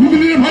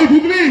 বুঝলি রে ভাই,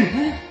 বুঝলি?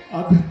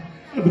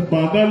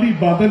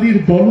 বাদালির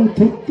বল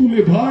থত্তু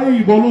রে ভাই,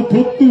 বল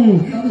থত্তু।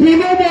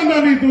 কোন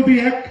বাদালি যদি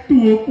একটু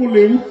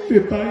ওপরে উঠতে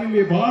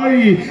চাইলে ভাই,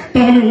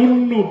 তাহলে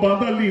অন্য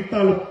বাদালি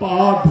তার পা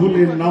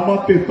ধুলে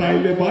নামাতে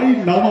চাইলে ভাই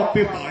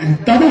নামাতে চায়।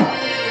 দাদা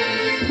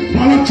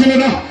পালার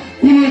ছেলেরা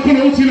কোন রকম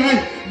অছিলায়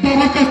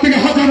বাবার কাছ থেকে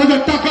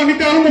 1000 টাকা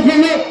নিতে আরম্ভ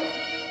করলো।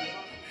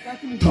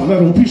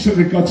 থানার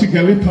অফিসারের কাছে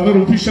গেলে থানার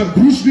অফিসার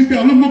ঘুষ নিতে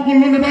আরম্ভ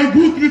করলো রে ভাই,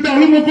 ঘুষ নিতে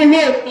আরম্ভ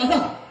করলো।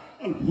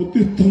 আর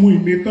ভোটের সময়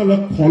নেতালা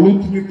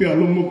খরচ নিতে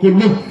আরম্ভ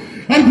করলো,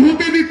 আর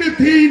ভোটে দিতে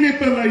সেই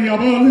নেতালাই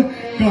আবার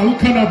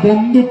কারখানা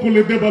বন্ধ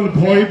করে দেবার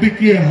ভয়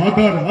দেখিয়ে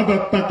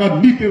 1000 টাকা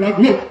নিতে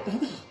লাগলো।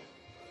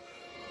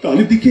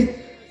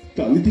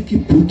 তালিদিকে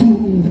প্রচুর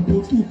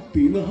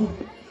দেনা।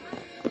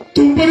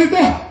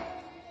 তোমারিতা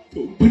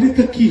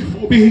কি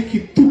হবে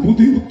কিন্তু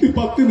বুঝে উঠতে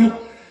পারতে না।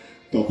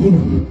 তখন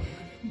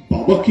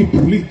বাবাকে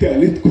পুলিশে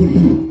অ্যারেস্ট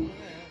করলো,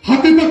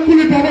 হাতে তাক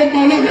করে বাবা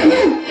মারা গেল।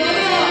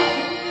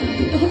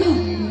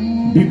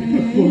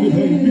 বিশ্বাস করলে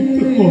ভাই,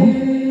 বিশ্বাস কর,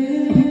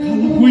 আমি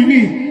খারাপ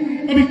হইনি,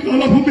 আমি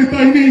খারাপ হতে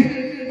চাইনি।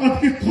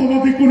 আজকে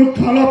সমাজে কোনো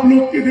খারাপ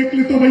লোককে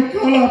দেখলে তো ভাই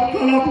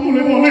খারাপ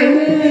করে বলে,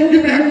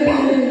 কিন্তু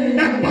একবার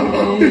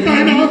ভাবতে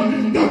চায় না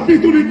তার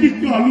ভিতরে কি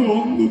কালো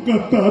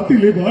অন্ধকার তা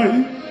দিলে ভাই।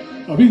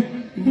 আমি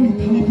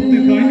খারাপ হতে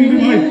চাইনি রে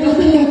ভাই,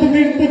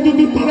 ততদিন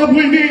পর্যন্ত খারাপ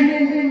হয়নি।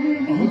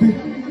 আমাদের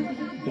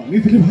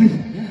জানিস রে ভাই,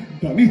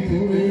 জানিস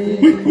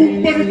ওই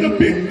কোম্পানিটা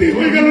ব্যক্তি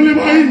হয়ে গেল রে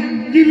ভাই।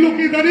 কি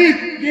লোকে জানিস?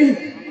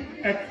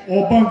 এক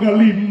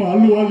অবাঙালি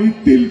মালোয়ালি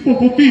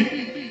শিল্পপতি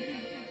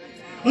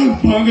আর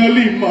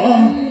বাঙালি মা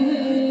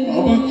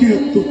আমাকে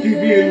তোকে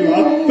নিয়ে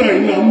লাত্তায়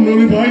নামলো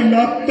রে ভাই,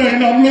 লাত্তায়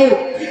নামলো।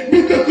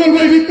 বিশ্বাস কর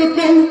ভাই, বিশ্বাস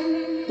কর,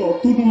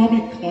 ততনও আমি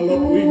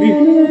খারাপ হইনি।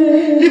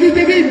 কিন্তু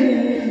যেদিন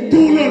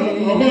তোলার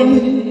আমার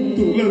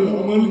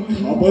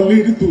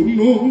খাবারের জন্য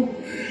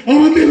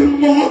আমাদের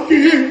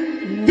মাকে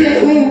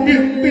দেহ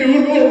বেঁধতে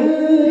হলো,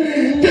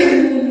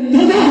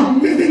 দাদা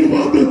তাদের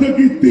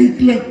বাধাটাকে দেখ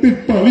লাগতে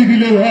পারি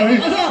দিলে ভাই।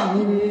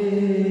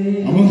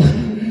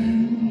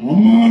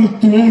 আমার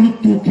তোর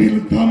চোখের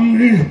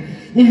সামনে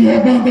ওই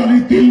অবাঙালি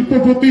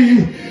শিল্পপতি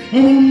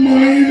আমার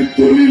মায়ের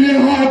শরীরে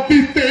হাত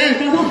দিতে,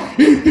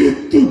 এই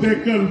দৃশ্য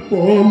দেখার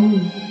পর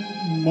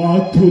মা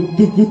সহ্য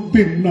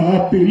করতে না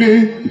পেলে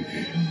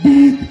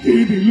বিট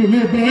খেয়ে দিল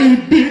রে ভাই,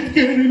 বিট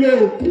খেয়ে দিল।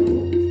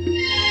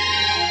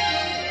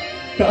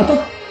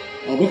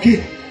 আমাকে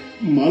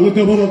মাল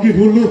দেওয়ার আগে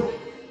বললো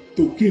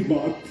তোকে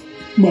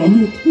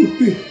মানুষ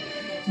করতে।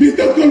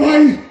 বিতর্ক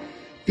ভাই,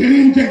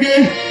 সেদিন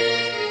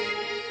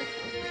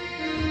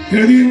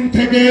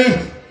থেকে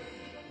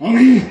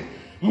আমি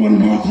আমার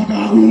মাথাটা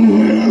আগুন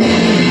হয়ে গেল।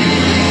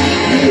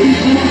 এই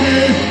সমাজে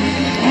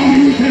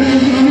আমি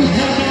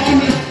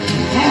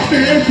হাতে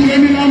তুলে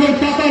নিলাম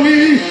তাতালি,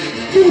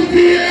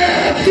 চুপিয়ে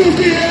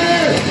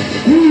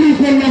গুলি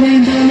করলাম এই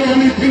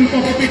মালওয়ালি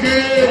শিল্পপতিকে।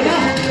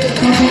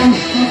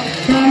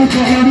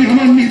 তারপর আমি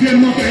আমার নিজের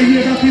মতো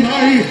এগিয়ে যাচ্ছি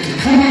ভাই।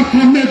 আমার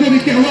সামনে যদি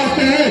কেউ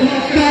আসে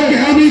তাকে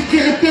আমি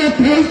কেটে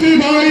ফেলছি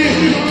ভাই,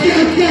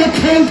 কেটে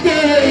ফেলতে।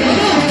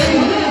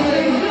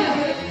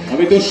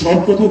 আমি তো সব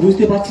কথা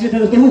বুঝতে পারছি না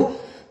দাদা।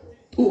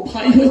 তো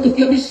ভাই হয়ে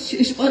তোকে আমি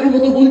শেষবারের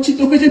মতো বলছি,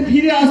 তোকে যে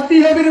ফিরে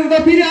আসতেই হবে দাদা,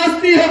 ফিরে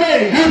আসতেই হবে।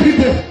 হ্যাঁ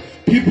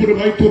ফিরবো রে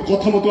ভাই, তোর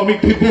কথা মতো আমি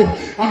ফিরবো।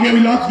 আগে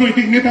আমি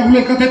রাজনৈতিক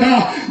নেতাগুলোর কাছে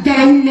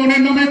যারা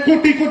উন্নয়নের নামে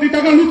কোটি কোটি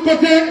টাকা লুট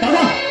করছে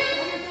দাদা,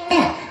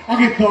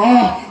 আগে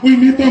ওই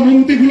নেতা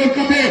মন্ত্রীগুলোর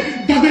কাছে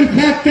যাদের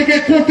ফ্ল্যাট থেকে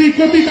কোটি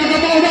কোটি টাকা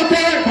পাওয়া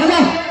যাচ্ছে দাদা,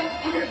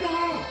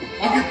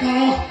 আগে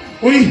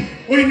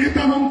ওই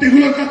নেতা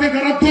মন্ত্রীগুলোর কাছে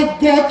যারা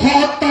যোগ্য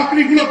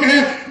চাকরিগুলোকে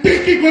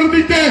বিক্রি করে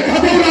দিচ্ছে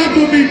ওরা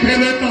যদি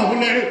ফেলে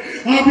তাহলে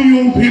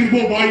আমিও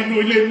ফিরবো ভাই,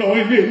 নইলে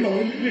নইলে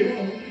নইলে।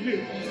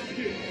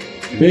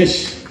 বেশ,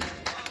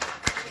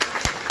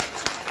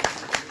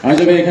 আজ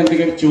আমি এখান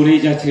থেকে চলেই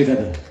যাচ্ছি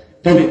দাদা।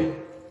 তবে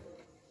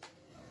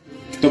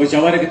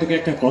যাওয়ার আগে তোকে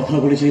একটা কথা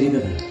বলে চাই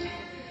দাদা।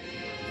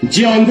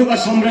 যে অন্ধকার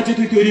সাম্রাজ্য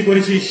তুই তৈরি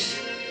করেছিস,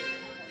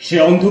 সে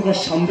অন্ধকার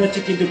সাম্রাজ্য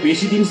কিন্তু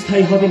বেশি দিন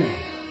স্থায়ী হবে না।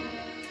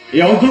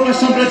 এই অন্ধকার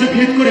সাম্রাজ্য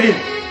ভেদ করে,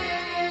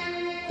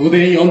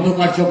 তোদের এই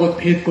অন্ধকার জগৎ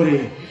ভেদ করে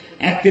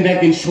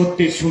একদিন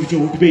সত্যের সূর্য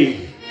উঠবে।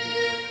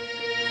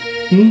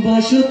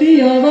 বসতি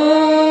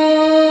আবার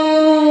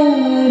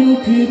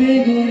উঠবে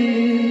গড়ে,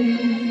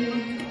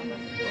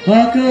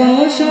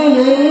 আকাশ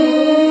আলো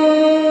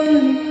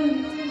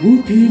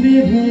উঠবে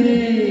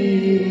ভরে,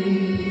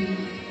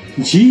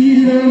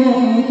 জীর্ণ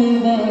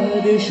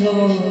মতবাদ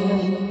সব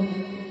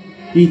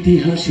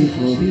ইতিহাস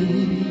হবে,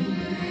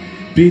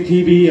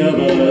 পৃথিবী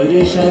আবার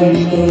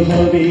শান্ত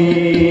হবে,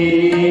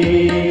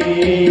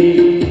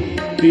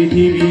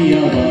 পৃথিবী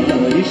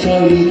আবার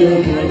শান্ত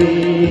হবে।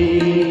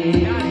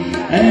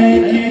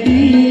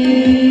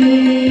 একদিন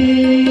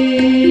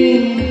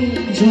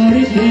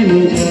ঝড়ে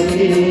থেমে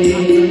যাবে,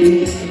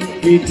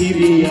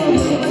 পৃথিবী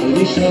আবার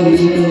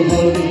শান্ত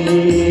হবে,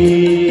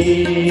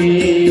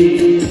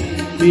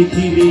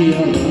 পৃথিবী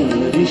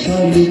আবার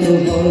শান্ত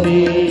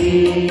হবে,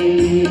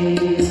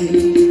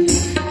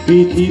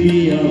 পৃথিবী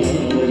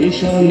আবার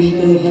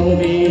শান্ত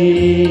হবে,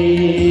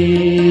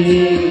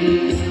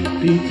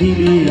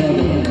 পৃথিবী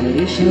আবার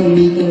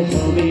শান্ত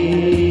হবে।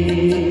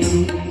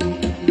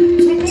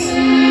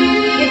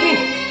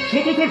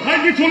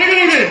 চলে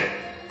গেল রে,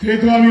 সে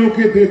তো আমি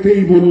ওকে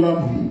যেতেই বললাম।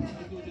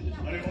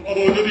 আরে বাবা,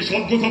 ও যদি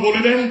সব কথা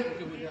বলে দেয়?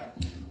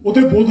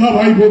 ওতে বোধা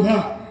ভাই, বোধা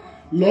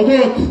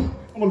লদক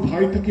আমার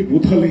ভাইটাকে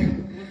বোঝালে।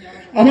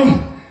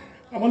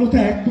 আমার ওটা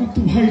একমাত্র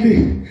ভাই রে,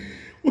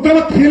 ওটা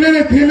আমার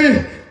ঠেলে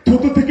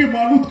ছোট থেকে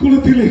মানুষ করে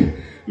দিলে।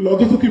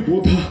 লদ তোকে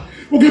বোধা,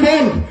 ওকে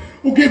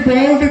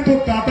বল যে তোর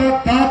দাদা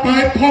তা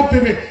পায়ে থপ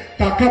দেবে,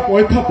 টাকা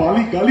পয়সা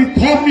বালি গালি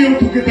থপ নিয়েও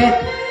তোকে দেখ।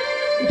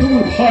 ওটা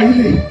আমার ভাই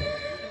রে,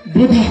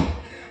 বোধা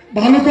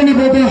ভালো করে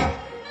বোধা।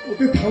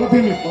 ওকে থালাতে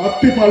আমি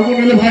বাঁধতে পারবো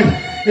না ভাই।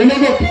 এ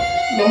লদ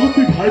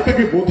তুই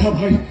ভাইটাকে বোধা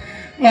ভাই।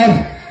 আর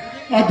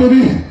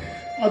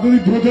যদি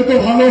বোঝে তো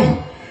ভালো,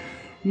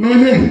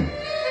 নইলে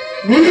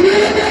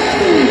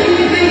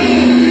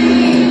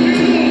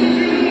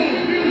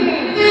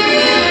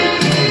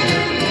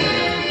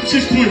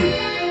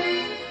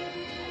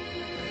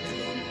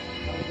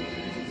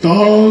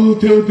তাল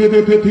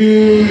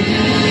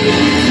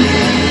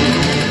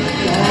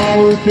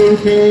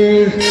তেউতে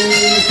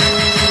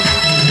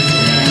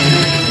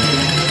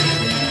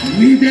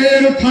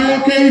নিজের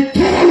ছায়াকেই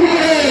থল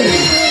মারে।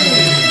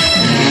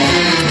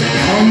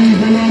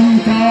 আন্দোলন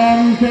তাল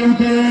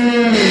তেউতে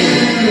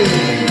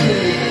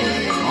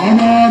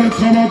আমার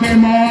সমাজে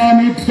মান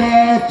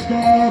ইজ্জত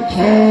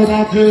সব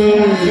আছে।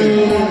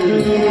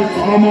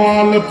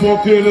 কামাল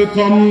পথের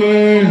সামনে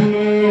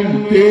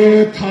কে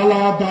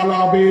থালা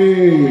দালাবে,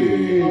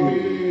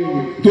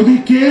 যদি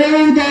কেউ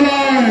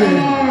দালায়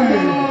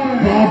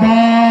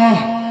বাবা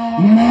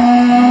মা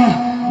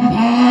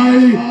ভাই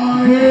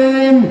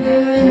বোন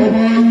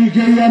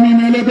সবাইকেই আমি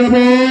মেলে দেব।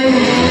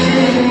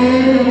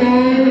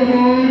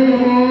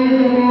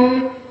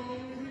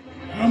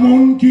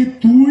 এমনকি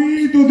তুই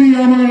যদি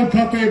আমার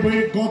সাথে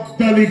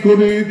গদ্দালি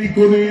করে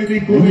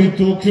আমি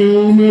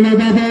তোকেও মেলে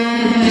দেব।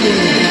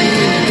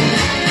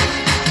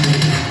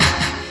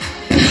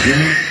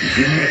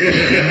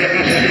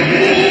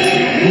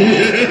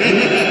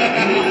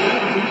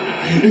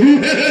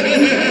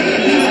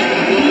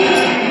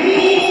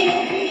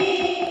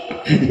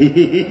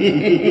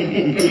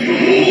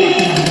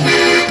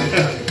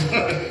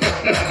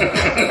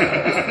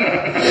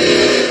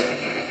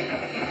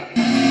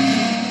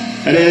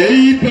 আরে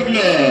এই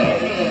পাগলা,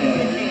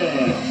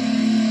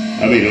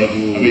 আমি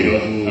রজু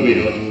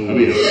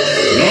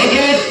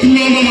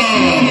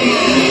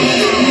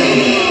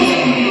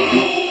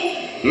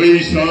তুই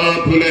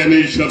সাপ হলে আমি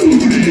সাপ।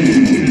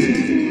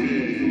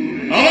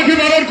 আমাকে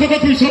মারার কথা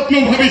তুই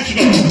স্বপ্নেও ভাবিস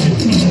না।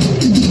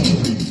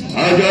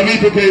 আজ আমি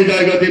তোকে এই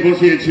জায়গাতে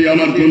বসিয়েছি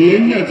আমার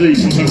জন্যই না, যে এই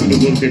কথাগুলো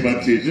বলতে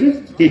পারছিস।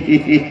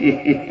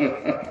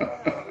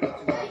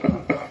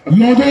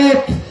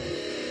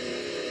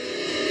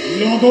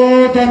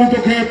 লদত আমি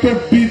তোকে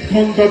 24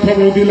 ঘন্টা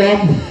সময় দিলাম,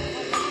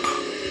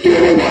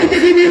 তোর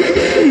ভাইটাকে মেরে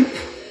দে।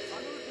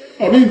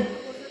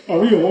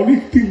 আমি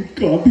অনেকদিন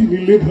কাঁদি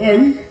নিলে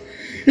ভাই,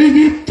 এই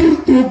মৃত্যুর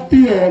তোপ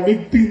দিয়ে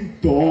অনেকদিন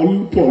দল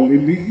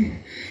পড়েনি।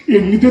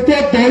 এমনিতে তো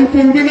আর দল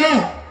পড়বে না,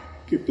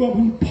 কিন্তু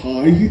আমার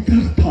ভাই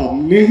তার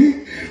সামনে,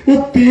 ও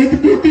তেজ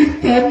বটির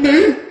সামনে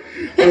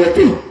আমি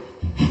তো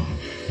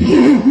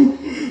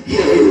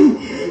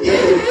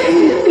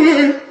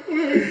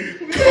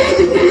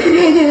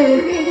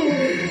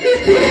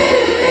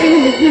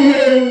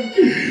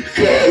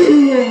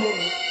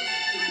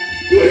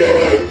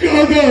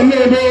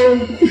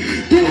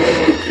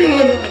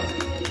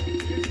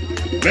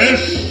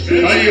বেশ,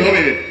 তাই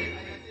হবে।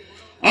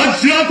 আজ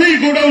রাতেই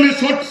গোডাউনে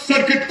শর্ট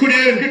সার্কিট করে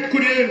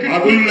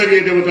আগুন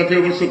লাগিয়ে দেবো। তাতে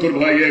অবশ্য তোর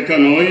ভাই একা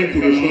নয়,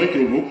 পুরো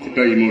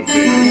প্রভুটাই মরছে।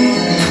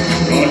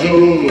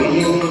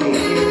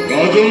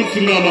 রজত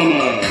না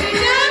মামা।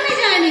 আমি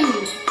জানি,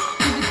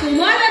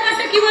 তোমার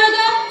ব্যাপারটা কি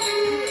বলতো?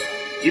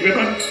 কি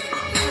ব্যাপার?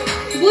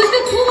 বুঝতে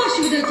খুব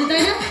অসুবিধা হচ্ছে,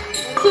 তাই না?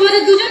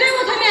 তোমাদের দুজনের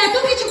কথা আমি এত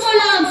কিছু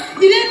করলাম,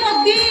 দিনের পর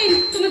দিন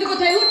তোমাদের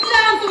কথায়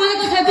উঠলাম, তোমাদের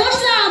কথায়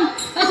বসলাম,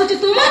 অথচ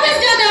তোমাদের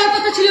যা দেওয়ার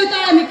কথা ছিল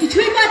তার আমি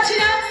কিছুই পাচ্ছি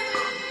না।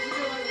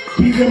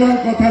 কি দেওয়ার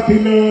কথা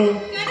ছিল?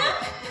 কেন?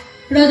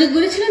 রজত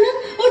বলেছিল না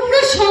ওর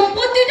পুরো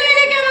সম্পত্তিটাই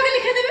রেখে আমাকে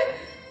লিখে দেবে।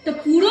 তা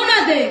পুরো না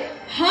দে,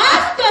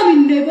 হাত তো আমি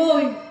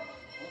নেবই।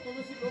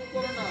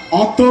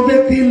 অত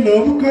বেশি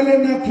লোভ করে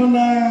না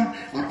ফোনা,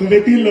 অত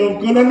বেশি লোভ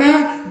করো না,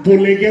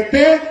 বলে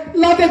গেতে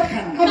লাদে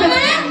খান।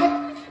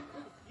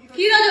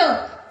 কি রজত,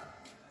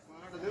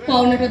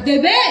 পাওনাটা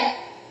দেবে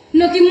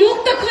নাকি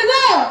মুখটা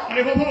খুলবো?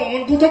 আরে বাবা,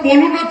 অমন কথা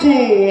বলো না তো,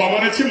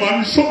 আমার আছে মান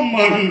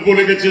সম্মান,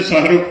 বলে গেছে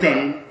শাহরুখ খান।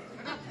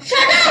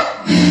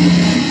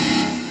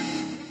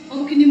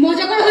 আমাকে নিয়ে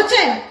মজা করা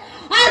হচ্ছে?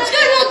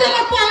 আজকের মধ্যে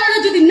আমার পাওনাটা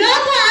যদি না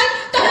পায়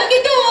তাহলে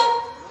কিন্তু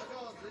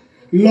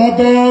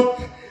লদত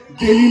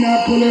দেরি না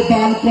করে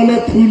বাল কলে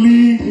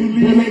ফুলি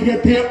বলে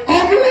গেছে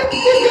অমলেট।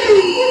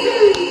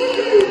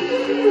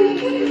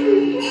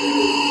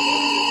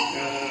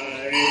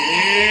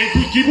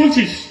 তুই কি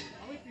বলছিস?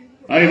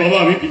 আরে বাবা,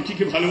 আমি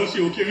পিঙ্কিকে ভালোবাসি,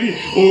 ওকে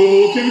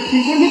আমি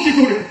খুন করবো কি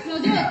করে?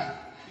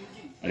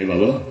 আরে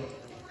বাবা,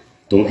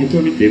 তোমাকে তো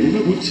আমি দেবো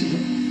না বলছি না।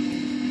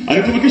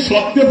 আরে তোমাকে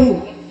সব দেবো,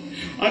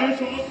 আরে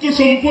সমস্ত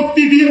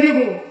সম্পত্তি দিয়ে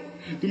দেবো।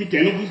 তুমি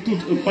কেন বুঝতে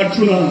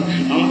পারছো না?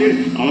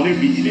 আমাদের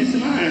বিজনেস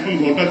না এখন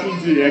গোটা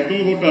চলছে, একদম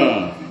গোটা।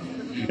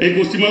 এই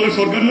পশ্চিমবাংলার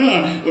সরকার না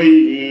ওই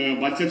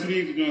বাচ্চা চুরি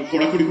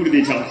কড়াকড়ি করে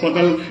দিয়েছে।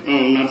 হাসপাতাল,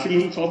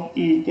 নার্সিংহোম সব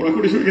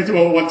কড়াকড়ি হয়ে গেছে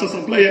বাবা। বাচ্চা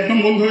সাপ্লাই একদম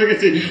বন্ধ হয়ে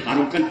গেছে, আর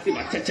ওখান থেকে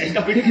বাচ্চার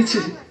চাহিদা বেড়ে গেছে।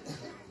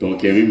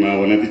 তোমাকে আমি মা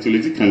বানাতে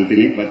চলেছি,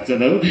 খানতিনিক বাচ্চা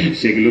দাও,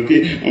 সেগুলোকে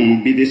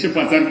বিদেশে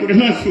পাচার করে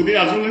না সুদে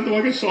আসলে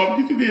তোমাকে সব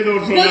কিছু দিয়ে দেবো।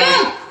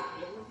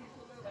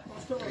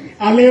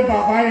 আলে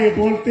বাবা, এ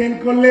বলতেন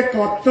করলে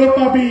কত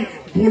পাবি,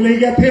 বলে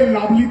গেছে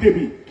লাভলি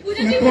দেবী।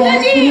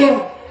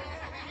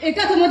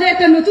 এটা তোমাদের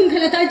একটা নতুন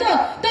খেলা, তাই তো?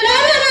 তাহলে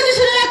আমি আমাকে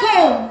শুনে রাখো,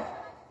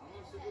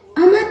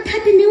 আমার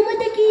হাতে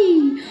নিয়মটা কি?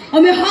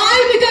 আমি হাই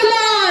বিটার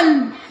মাল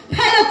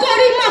ফেলো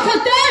করি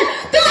মাথাতে,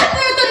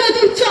 তারপরে তো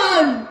নতুন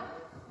চাল।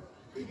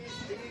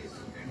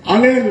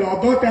 আলে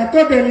লদত এত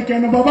দেরি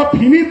কেন বাবা?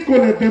 ফিনিট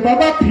করে দে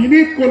বাবা,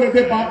 ফিনিট করে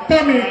দে। বাপ্পা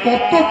মেয়ে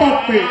কত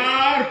পারতে।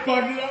 আর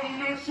পারলাম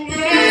না শুনে।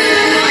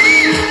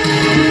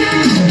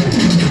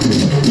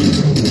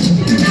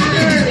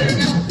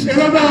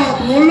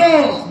 বললো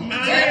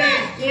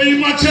কই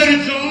মাছের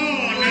জল।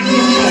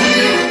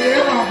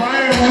 বাবা,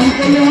 এমন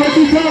করলে হয়?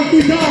 তুই সব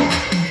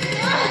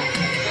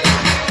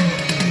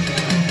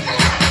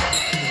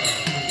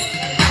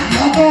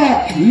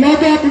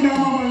লদত না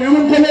মামা।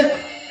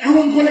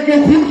 এমন করলে কেউ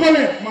খুন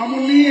করে?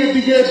 মামুন নিয়ে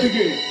এদিকে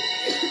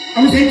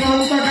আমি সেই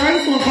গানটা গাই,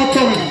 তোমার খরচ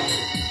হবে না।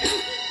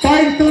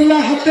 পায়ের তোল্লা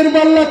হাতের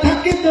বাল্লা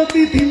থাকে তাতে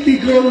তিনটি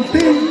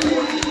গলতে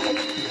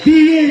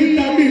দিয়ে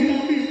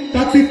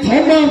তাতে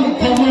থমান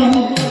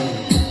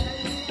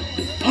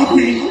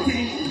আপনি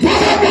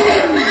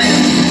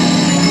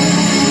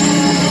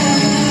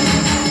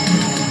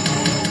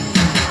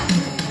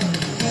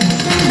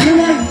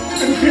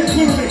শেষ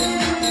করবে।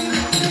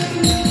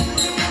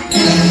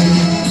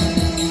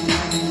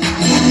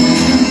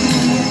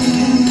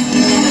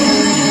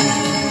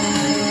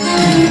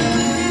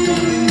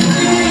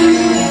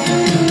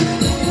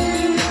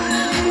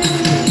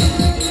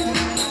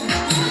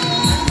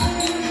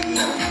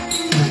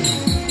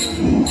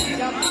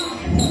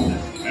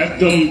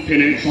 একদম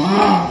ফিনিশ।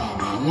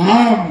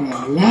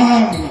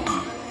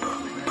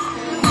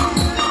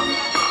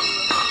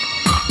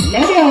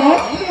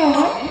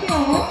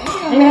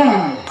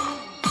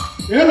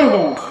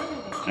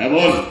 হ্যাঁ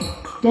বল।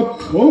 তো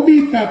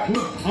ছবিটা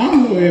খুব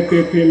ভালো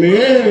এসেছিলে,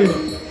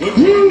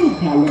 খুব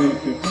ভালো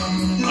এসেছে।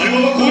 আরে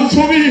বাবা, কোন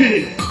ছবি?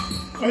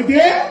 ওই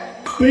যে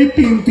তুই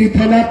তিনটি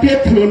থানাতে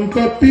ফোন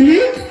করতিলি,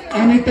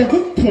 আমি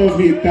তখন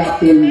ছবিটা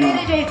তুললাম।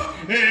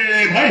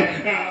 ভাই,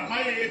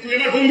 তুই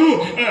আমার বন্ধু,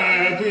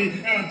 তুই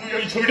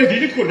ওই ছবিটা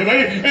ডিলিট করে দে ভাই,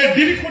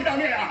 ডিলিট করতে।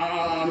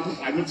 আমি খুব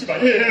ভয় করছি ভাই,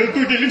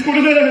 তুই ডিলিট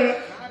করে দে।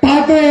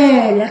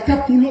 পাগল, একটা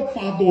পুরো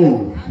পাগল।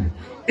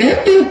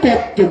 এত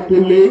কষ্ট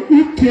করলে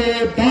উঠে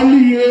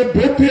দাঁড়িয়ে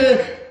বসে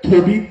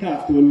ছবিটা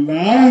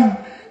তুললাম,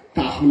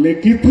 তাহলে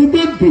কি তুই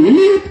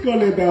ডিলিট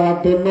করে দেওয়ার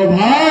জন্য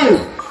ভাই?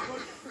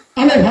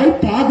 আরে ভাই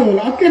পাগল,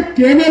 আজকে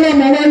ক্যামেরা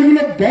মোবাইল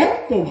গুলো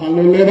বড্ড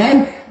ভালো লে ভাই,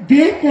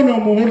 যে কোনো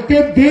মুহূর্তে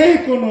যে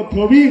কোনো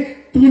ছবি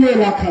তুলে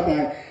রাখা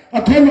যায়।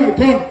 আর থর নয়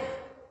থর,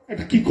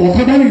 এটা কি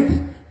কথা জানিস,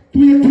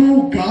 তুই একটু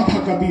গা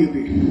ঢাকা দিয়ে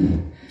দে।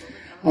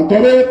 আর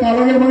তবে তার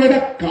আগে আমাকে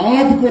একটা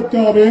কাজ করতে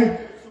হবে,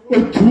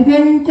 ওই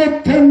শুভঙ্কর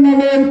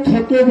ঠ্যাঙ্গালের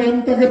ছোট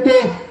বোনটাকে তো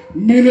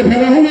মেরে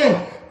ফেলা হলো,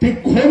 ঠিক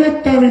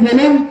খবরটা আমি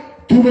বললাম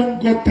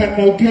শুভঙ্কর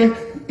ঠ্যাঙ্গালকে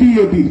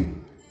দিয়ে দিই।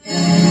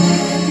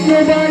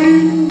 মোবাইল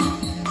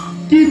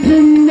কি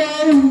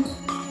সুন্দর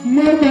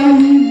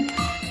মোবাইল,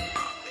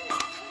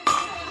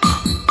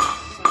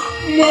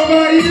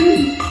 মোবাইল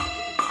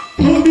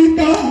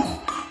কবিতা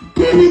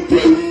খুবই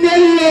সুন্দর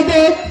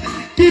লাগে,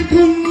 কি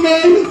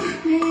সুন্দর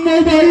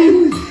মোবাইল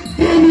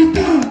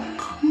কবিতা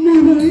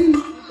মোবাইল।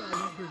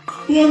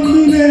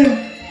 বন্ধুদের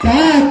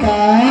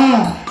টাটা,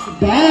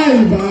 বাই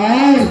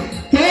বাই,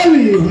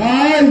 চলি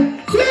ভাই।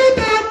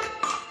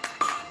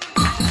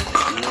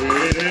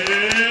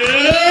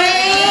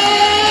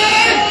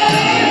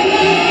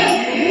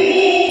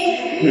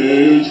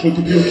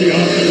 সত্যপ্রিয় কি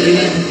আমার সাথে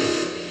বেমানি,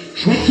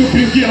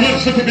 সত্যপ্রিয় কি আমার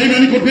সাথে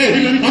বেমানি করবে?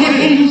 আমার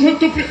বন্ধু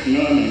সত্যপ্রিয়,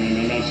 না না না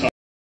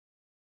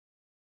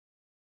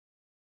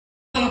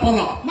না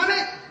না, মানে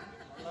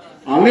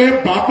আরে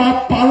বাবা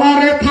পালা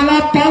রে থালা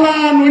পালা,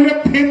 নইলে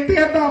ফেটে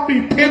দাবি,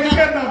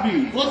 ফেটে দাবি।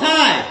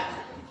 কোথায়?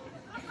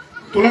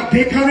 তোরা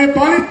যেখানে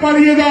পারি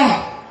পালিয়ে যা,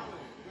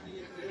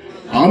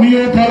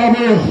 আমিও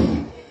পালাবো।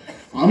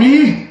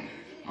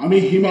 আমি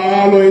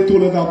হিমালয়ে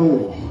চলে যাবো,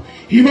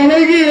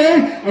 হিমালয় গিয়ে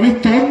আমি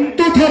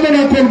তন্ত্র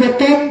সাধনা করবো,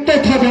 তন্ত্র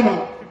সাধনা।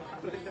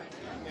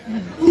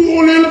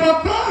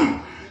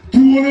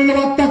 চুলের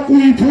বার্তা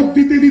কুড়ি ভোট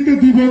দিতে দিতে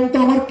জীবন তো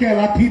আমার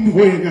ক্যালাথিন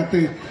হয়ে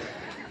গেছে।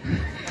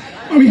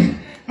 আমি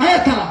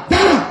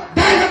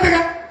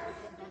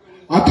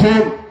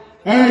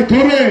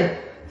ধরে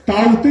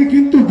তাওতে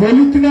কিন্তু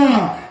বলিস না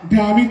যে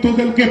আমি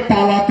তোদেরকে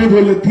পালাতে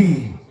বলেছি।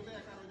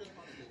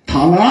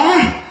 থালা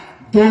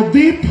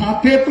যদি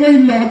ফাটে তো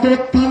লদর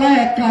থালা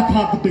একা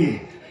ফাটবে।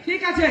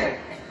 ঠিক আছে,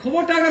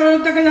 খবরটা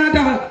 11 টাকা জানাতে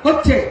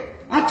হচ্ছে।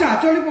 আচ্ছা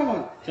চলি পবন,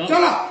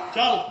 চলো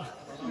চল।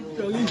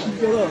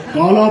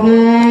 পালাবো,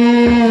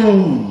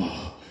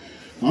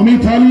 আমি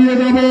পালিয়ে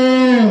যাব,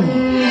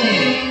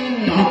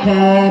 টাকা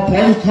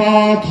পয়সা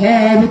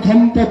সব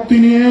সম্পত্তি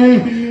নিয়ে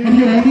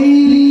আমি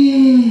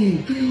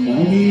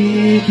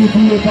অনেক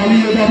দূরে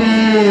পালিয়ে যাব।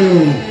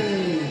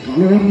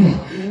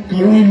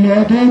 কারণ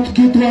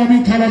লদতকে তো আমি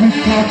থালা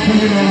বিশ্বাস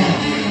করি না,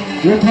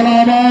 ও থালা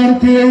আমার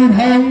কেউ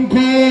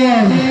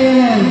ভয়ঙ্কর।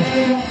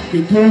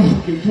 কিন্তু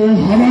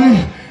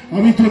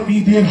আমি তো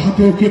নিজের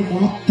হাতে ওকে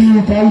মারতেও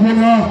পারবো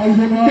না,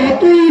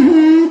 যতই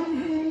হোক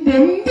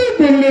বন্ধু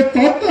করলে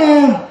কথা।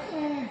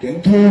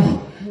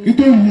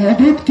 কিন্তু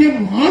লদতকে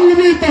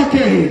মারবে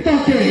তাকে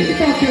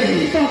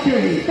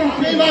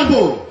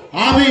মারবো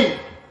আমি।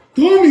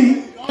 তুমি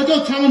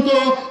অযোধ সামন্ত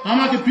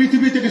আমাকে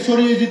পৃথিবী থেকে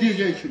সরিয়ে দিয়ে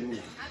গিয়েছিল,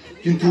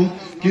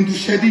 কিন্তু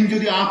সেদিন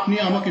যদি আপনি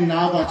আমাকে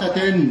না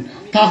বাঁচাতেন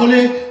তাহলে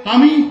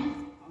আমি।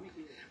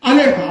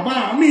 আরে বাবা,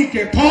 আমি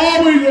কে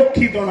ওই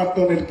লক্ষ্মী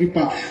দলাতনের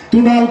কৃপা,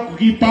 তোমার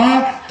কৃপা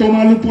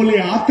তোমার উপরে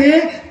আতে,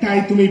 তাই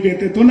তুমি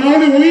পেতে তো, না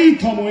হলে ওই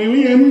সময়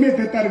ওই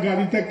এমনিতে তার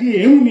গাড়িটা কি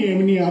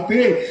এমনি আতে।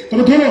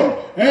 তবে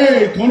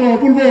ধরো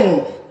অপূর্ব,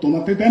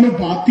 তোমাকে কেন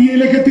বাতিয়ে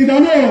লেখেছি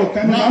জানো?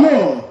 কেন জানো?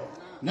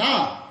 না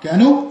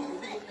কেন?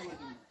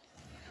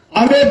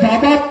 আরে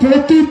বাবা,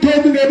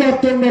 প্রতিথোধ নেবার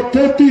জন্য,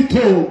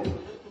 প্রতিথোধ।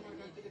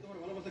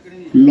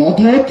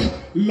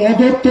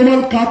 লদত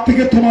তোমার কাছ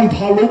থেকে তোমার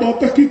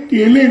ভালোবাসাকে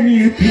কেলে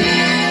নিয়েছে।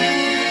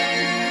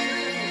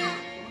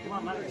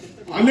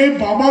 আলে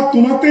বাবা,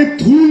 তোমাকে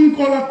ধুল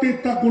করাতে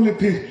তা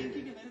বলেছে।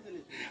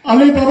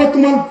 আলে বাবা,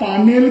 তোমার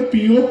পানের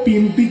প্রিয়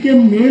পিন্তিকে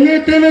মেলে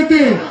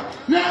ফেলেছে।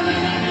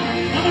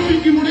 আমার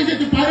পিঙ্কি মরে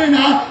যেতে পারে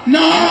না।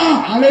 না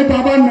আলে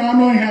বাবা, না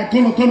নয়, হ্যাঁ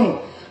শোনো,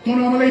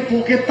 আমার এই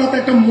পকেটটাতে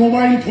একটা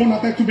মোবাইল ফোন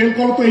আছে, একটু বের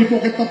করো তো এই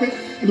পকেটটাতে,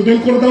 একটু বের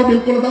করে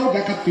দাও,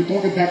 দেখাচ্ছি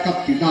তোমাকে,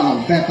 দাঁড়াও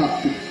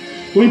দেখাচ্ছি,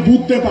 তুমি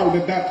বুঝতে পারবে।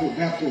 দেখো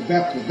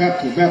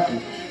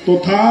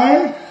কোথায়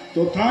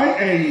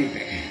এই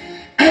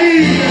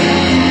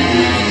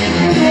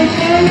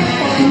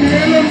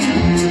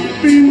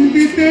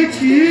পিন্ডিতে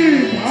কি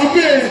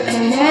ভাবে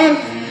তোমার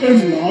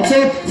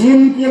লদত খুন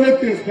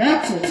করেছে,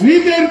 দেখো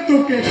নিজের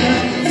চোখে।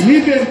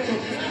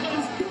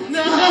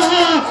 না,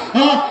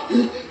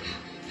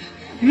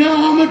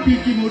 আমার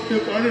পিঙ্কি মরতে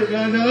পারে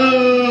না।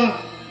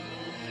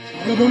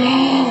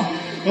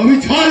 আমি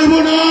ছাড়বো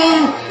না,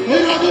 ওই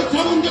রাজা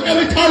সামন্তকে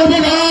আমি ছাড়বো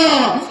না।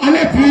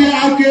 আরে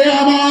প্রিয়াকে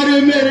আমার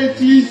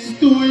মেরেছিস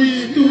তুই,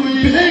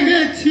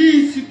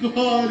 ভেঙেছিস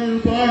ঘর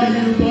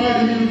বাড়ি,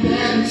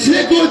 সে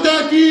কথা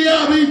কি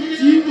আমি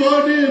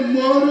জীবনে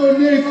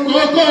মরণে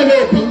কখনো।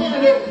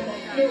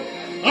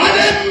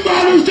 আরে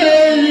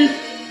মানুষের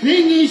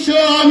হিংস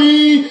আমি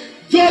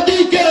যদি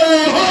কেউ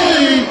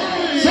হই,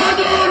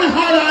 সাধন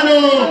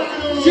হারানো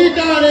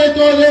শিকারে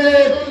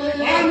তোদের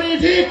আমি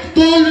ঠিক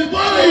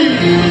তুলবই।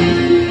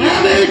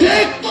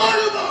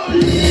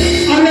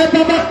 আরে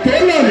বাবা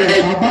তোলো রে,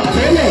 বাবা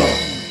তোলো,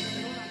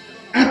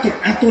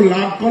 এত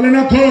লাভ করে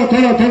না।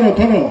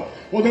 ধরো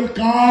ওদের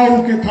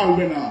কাউকে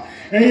থাকবে না।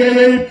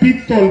 এই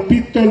পিত্তল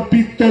পিত্তল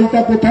পিত্তলটা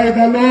কোথায়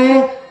গেল?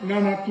 না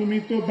না, তুমি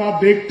তো বা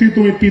দেখতে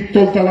তুমি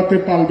পিত্তল চালাতে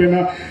পারবে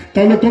না,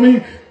 তাহলে তুমি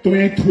তুমি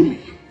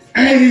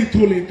এই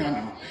থলিটা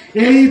নাও।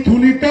 এই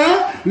থলিটা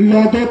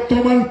লদর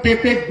তোমার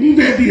পেটে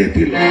গুঁদে দিয়ে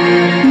দিল,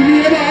 তুমি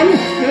এবার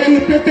এই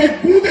পেটে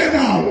গুঁদে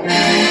দাও।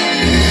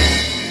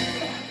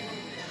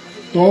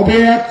 তবে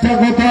একটা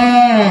কথা,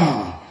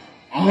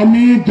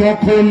 আমি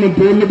যখন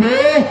বলবো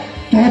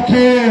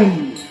তখন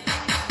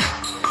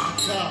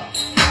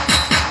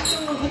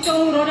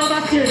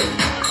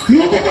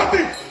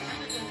লোকপাতে।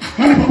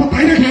 আরে বাবা,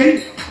 তাই নাকি?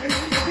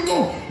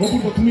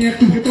 অপূর্ব, তুমি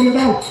একটু ভেতরে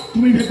দাও,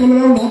 তুমি ভেতরে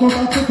দাও, লদর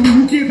আছে, তুমি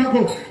লুকিয়ে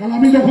থাকো, আর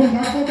আমি যখন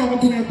থাকবো তখন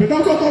তুমি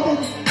দাও দাও দাও।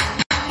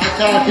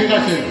 আচ্ছা ঠিক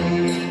আছে।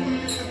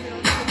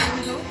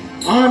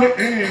 আর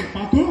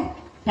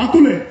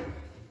পাতুলে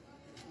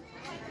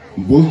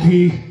বলছি,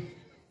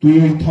 তুই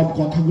ওই সব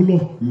কথাগুলো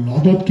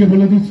লদতকে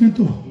বলে দিচ্ছি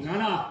তো? না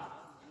না,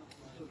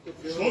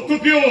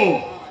 সত্যপ্রিয়,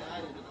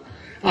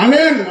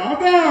 আরে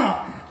লদা,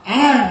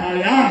 আয় ভাই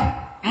আয়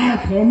আয়,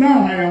 শোনা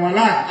ভাই আমার,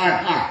 আয় আয়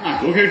আয় আয়।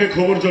 তোকে একটা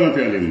খবর জানাতে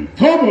আলেন।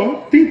 খবর?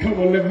 তীর্থ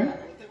বললে ভাই?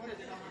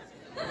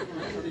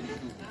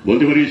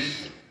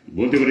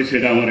 বলতে পারিস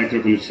সেটা আমার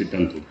একরকম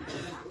সিদ্ধান্ত।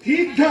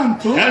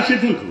 সিদ্ধান্ত? হ্যাঁ,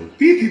 সিদ্ধান্ত।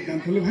 কি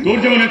সিদ্ধান্ত হলো ভাই? তোর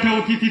যেমন একটা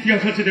অতীত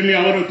ইতিহাস আছে, তেমনি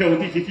আমারও একটা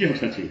অতীত ইতিহাস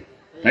আছে।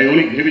 তাই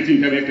অনেক ভেবে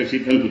চিন্তে আমি একটা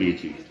সিদ্ধান্ত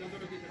নিয়েছি।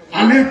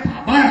 আরে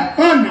বাবা, এত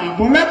না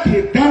বলে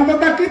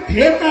সিদ্ধান্তটা কি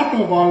থেতা তো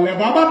বললে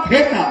বাবা,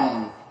 থেতা বল।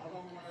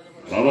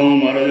 বাবা মা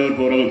মারা যাওয়ার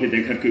পর আমাকে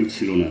দেখার কেউ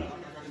ছিল না।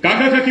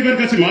 কাকা কাকিমার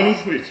কাছে মানুষ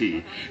হয়েছি।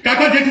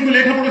 কাকা যেটুকু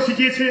লেখাপড়া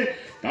শিখিয়েছে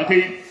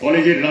তাতেই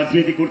কলেজের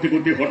রাজনীতি করতে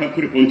করতে হঠাৎ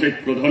করে পঞ্চায়েত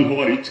প্রধান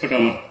হওয়ার ইচ্ছাটা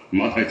আমার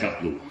মাথায়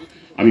চাপলো।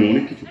 আমি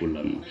অনেক কিছু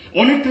করলাম,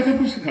 অনেক টাকা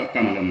পয়সা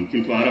কামালাম,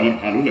 কিন্তু আর আমার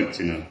ভালো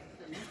লাগছে না।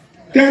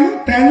 কেন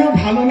কেন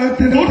ভালো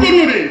লাগছে না? তোর জন্য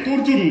রে, তোর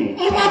জন্য।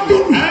 আমার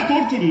জন্য? হ্যাঁ,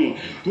 তোর জন্য।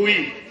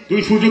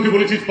 তুই সুযোগে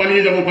বলেছিস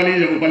পালিয়ে যাবো,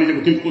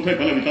 কিন্তু কোথায়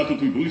পালাবি তা তো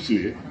তুই বলিস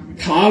রে।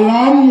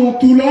 থালাম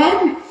মতুলাম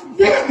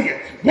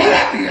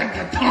বলে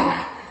দিয়েছে থালা।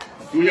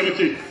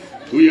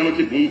 তুই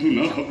আমাকে বন্ধু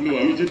না ভাবলেও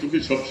আমি যে তোকে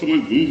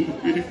সবসময় বন্ধু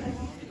করে,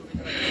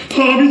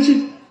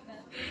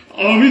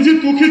 আমি যে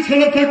তোকে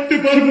ছাড়া থাকতে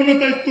পারবো না,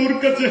 তাই তোর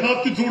কাছে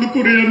হাত জোড়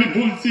করে আমি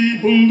বলছি,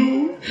 বন্ধু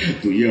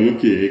তুই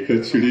আমাকে একা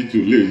ছেড়ে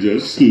চলে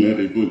যাস না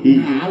রে বন্ধু,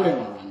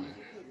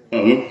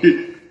 আমাকে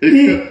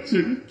একা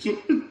ছেড়ে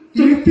চলে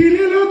তোর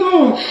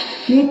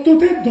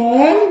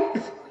দল।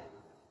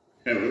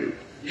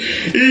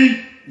 এই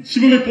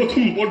জীবনে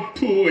প্রথম বড্ড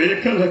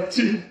একা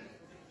লাগছে।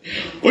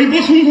 ওই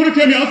বসুন্ধরাকে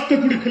আমি আস্থা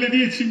করে ফেলে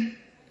দিয়েছি,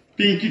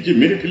 পিঙ্কিকে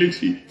মেরে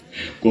ফেলেছি,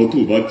 কত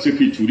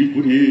বাচ্চাকে চুরি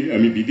করে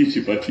আমি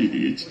বিদেশে পাঠিয়ে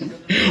দিয়েছি,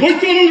 ওই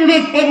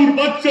চন্দ্রনাথ বাবুর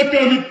বাচ্চাটা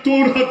আমি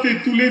তোর হাতে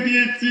তুলে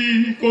দিয়েছি।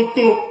 কত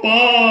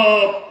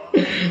পাপ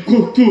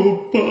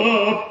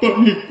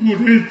আমি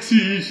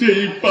করেছি,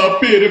 সেই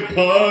পাপের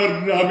ভার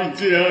আমি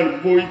যে আর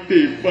বইতে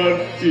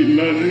পারছি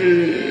না রে,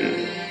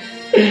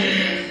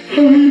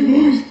 আমি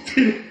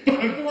বইতে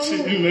পারছি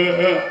না।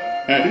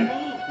 আরে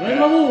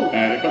বাবু,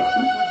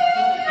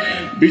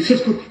 বিশ্বাস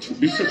কর,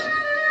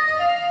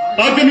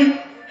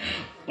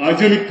 আজ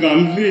আমি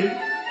কাঁদলে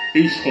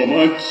এই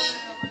সমাজ,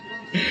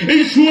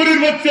 এই শুয়োরের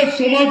বাচ্চার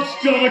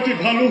সমাজটা আমাকে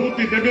ভালো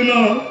হতে দেবে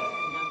না।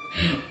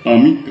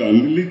 আমি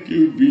কাঁদলে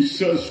কেউ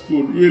বিশ্বাস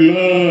করবে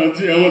না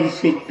যে আমার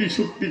সত্যি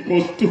সত্যি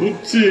কষ্ট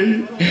হচ্ছে।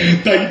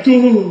 তাই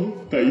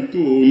তো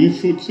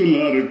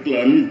অনুশোচনার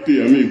ক্লান্তিতে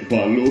আমি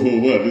ভালো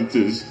হওয়ার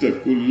চেষ্টা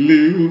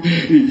করলেও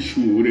এই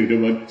শুয়োরের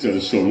বাচ্চা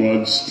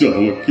সমাজটা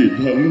আমাকে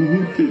ভালো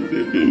হতে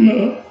দেবে না।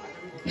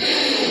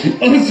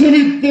 আজ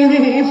আমি বড়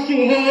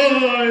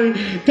অসহায়,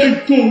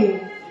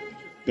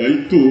 তাই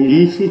তো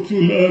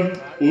অনুশোচনার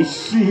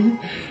অশ্রু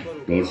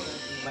টস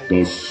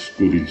টস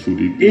করে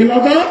ঝরে দিয়ে।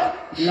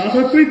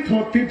 লাদা তুই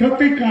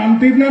থরতি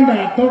কান্দিস না,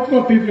 নাটক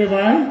করতিস রে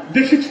ভাই।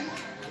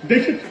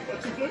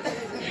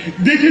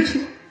 দেখেছ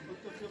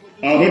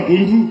আমার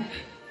বন্ধু,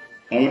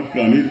 আমার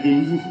প্রাণের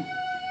বন্ধু,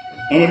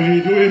 আমার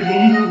হৃদয়ের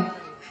বন্ধু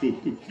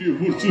সত্যপ্রিয়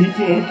পর্যন্ত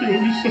আমাকে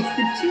অবিশ্বাস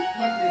করছে।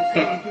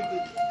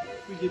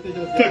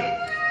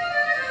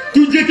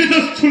 তুই যেতে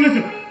চাস চলে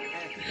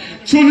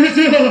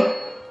যা,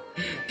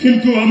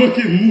 কিন্তু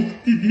আমাকে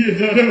মুক্তি দিয়ে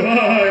যা রে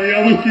ভাই,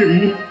 আমাকে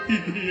মুক্তি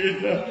দিয়ে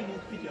যা।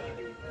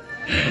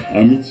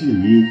 আমি যে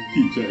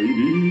মুক্তি চাই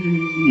রে,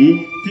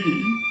 মুক্তি।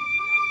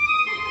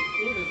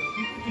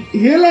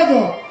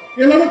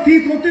 এলাদা তুই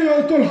করতে,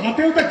 তোর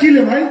হাতে ওটা কি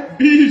রে ভাই?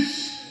 বিষ।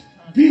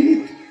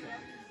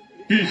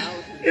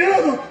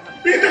 এলাদা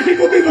এটা কি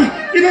করতে ভাই?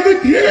 এটা তুই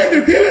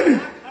ঢেলে দে।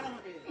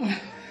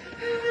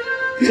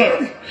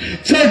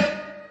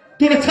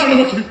 তোরা ছাড়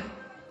আমাকে।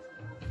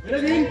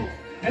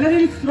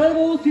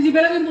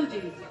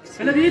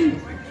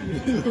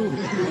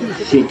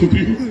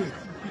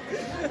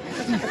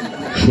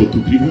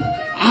 সত্যপ্রিয়,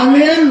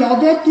 আরে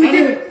লদ তুই,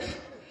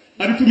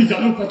 আরে তুমি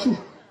জানো পাচু,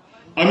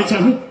 আমি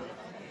জানো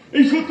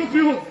এই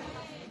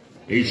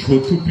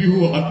সত্যপ্রিয়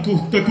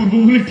আত্মহত্যা করবো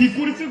বলে ঠিক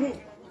করেছে গো।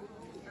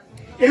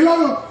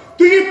 এলাদা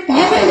তুই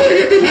পাগল হয়ে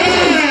গেছিস?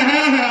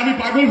 হ্যাঁ, আমি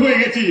পাগল হয়ে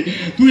গেছি।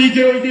 তুই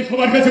যে ওই যে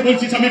সবার কাছে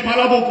বলছিস আমি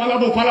পালাবো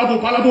পালাবো পালাবো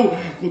পালাবো,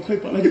 কোথায়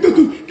পালাবি?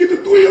 কিন্তু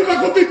তুই ওটা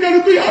করতিস কেন?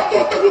 তুই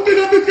আত্মহত্যা করতে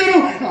যাচ্ছিস কেন?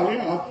 আরে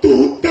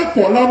আত্মহত্যা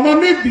করা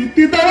মানে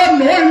দিতে দেওয়া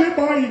নয় রে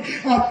ভাই,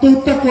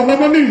 আত্মহত্যা করা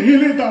মানে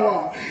হেলে দেওয়া।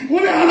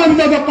 বলে আরাম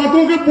দাদা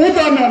পাতকে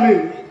বোঝা নালে।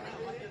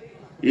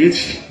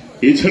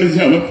 এছাড়া যে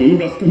আমার কোনো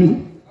রাস্তা নেই।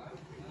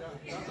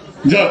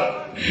 যা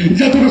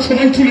যা, তোরা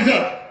সবাই চলে যা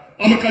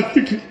আমার কাছ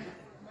থেকে।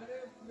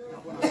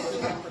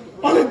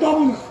 আরে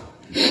যাবো না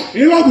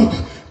এ বাবু,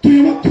 তুই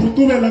আমার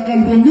ছোটবেলাকার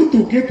বন্ধু,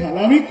 তোকে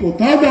ছাড়া আমি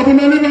কোথাও যাবো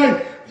না রে ভাই।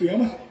 তুই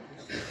আমার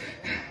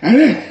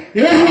আরে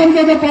এ হারাম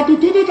দাদা পাতু,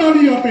 তুই তো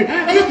দাঁড়িয়ে আছে।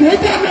 আরে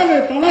বোঝা যাবে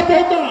তারা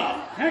বোঝা।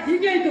 হ্যাঁ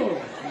ঠিকই তো।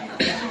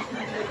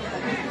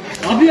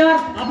 আপনি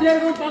আর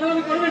কোনো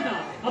পাগলামি করবেন না,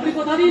 আপনি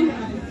কথা দিন।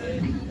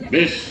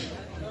 বেশ,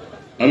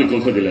 আমি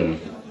কথা দিলাম।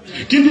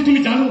 কিন্তু তুমি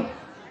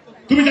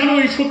জানো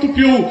এই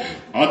সত্যপ্রিয়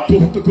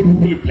আত্মহত্যা করবো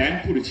বলে প্ল্যান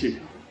করেছে।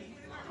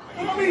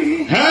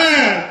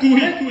 হ্যাঁ তুই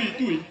তুই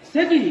তুই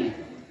সে কি?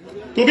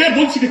 তবে আর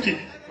বলছি নাকি,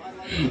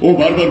 ও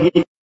বারবার বল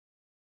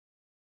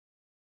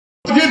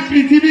যে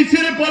পৃথিবী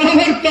ছেড়ে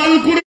পালাবার তাল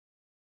করে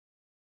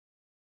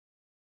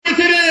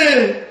রে।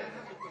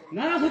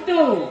 না না সত্য,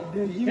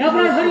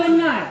 আপনার ভারী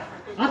অন্যায়,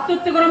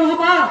 আত্মহত্যা করা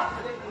মহাপাপ।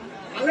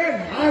 আরে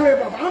না রে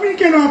বাবা, আমি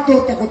কেন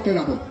আত্মহত্যা করতে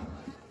যাবো?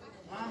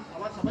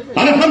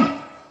 আরে থাম,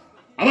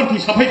 আবার তুই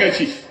সাফাই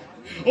গাইছিস।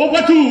 ও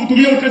বাচু,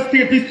 তুমি ওর কাছ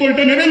থেকে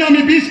পিস্তলটা নেবে না,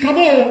 আমি বিষ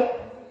খাবো।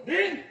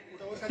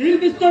 দিন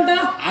পিস্তলটা।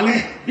 আলে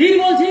দিন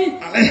বলছি,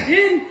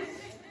 দিন।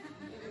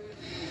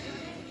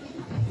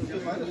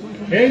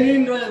 এই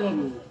নিন রয়েল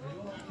বাবু,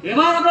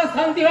 এবার আপনার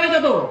শান্তি হয়ে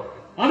যেত।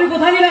 আমি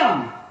কথা দিলাম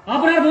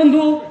আপনার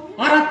বন্ধু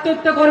আর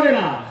আত্মহত্যা করবে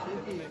না।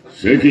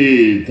 সে কি,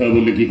 তা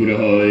বললে কি করে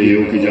হয়?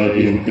 ওকে যা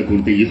হত্যা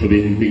করতেই হবে।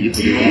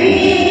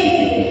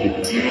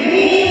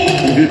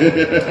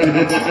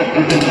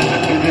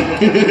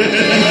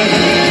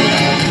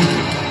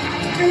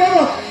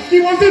 কি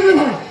বলছিস রে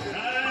ভাই?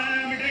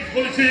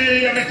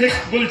 আমি ঠিক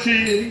বলছি।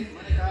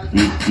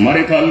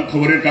 মারে কাল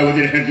খবরের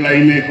কাগজের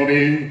হেডলাইনে হবে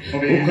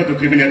কুখ্যাত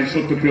ক্রিমিনাল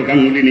সত্যপ্রিয়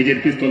গাঙ্গুলি নিজের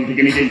পিস্তল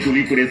থেকে নিজেই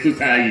চুরি করে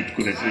সুসাইড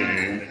করেছে।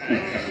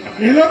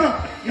 এলো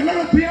না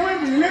তুই আমার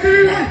মেলে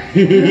দিবি ভাই।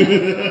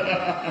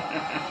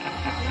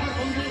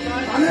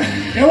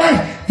 ভাই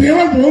তুই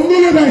আমার বন্ধু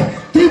রে ভাই,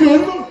 তুই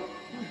বন্ধু।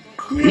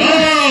 না,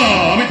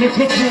 আমি তোর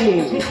শত্রু,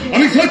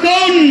 আমি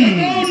শয়তান।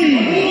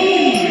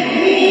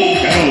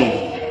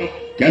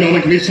 কেন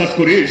আমাকে বিশ্বাস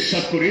করিস?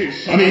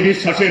 আমি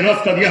বিশ্বাসের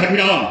রাস্তা দিয়ে হাঁটি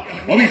না।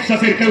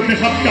 অবিশ্বাসের কেউকে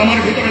সবটা আমার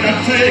ভিতরে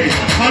যাচ্ছে,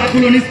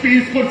 হাতগুলো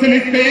নিস্পিস করছে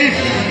নিস্পিস।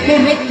 তোর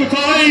রক্ত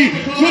চাই,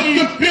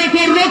 সত্যপ্রিয়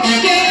তোর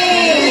রক্ত।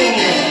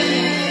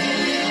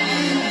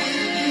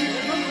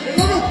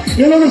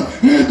 এলো না,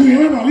 তুই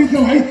আমার মালিক না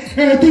ভাই।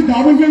 তুই না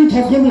বলবি আমি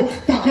থপ করবো,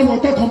 টাকা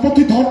মতো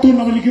সম্পত্তি থপ তোর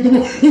নামে লিখে দেবো।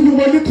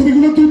 মোবাইলের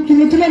ছবিগুলো তুই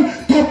তুলেছিলাম,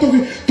 থপ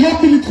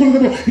ডিলিট করে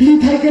দেবো।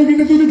 লিথারকেল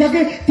বিনে যদি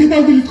থাকে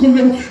সেটাও ডিলিট করে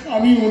দেবো।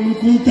 আমি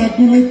অনুকূল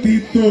থাকলে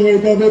তীর্থ হয়ে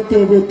যাবে,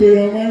 তবে তুই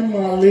আমার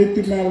মালিক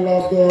না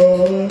লদ।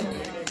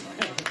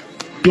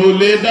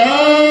 তোলে দা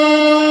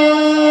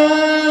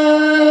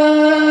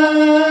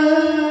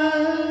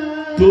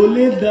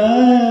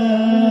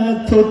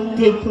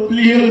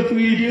সত্যপ্রিয়,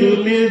 তুই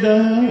তোলে দা।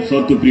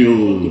 সত্যপ্রিয়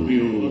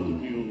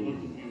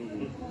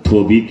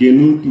ছবি কেন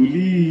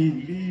তুলি?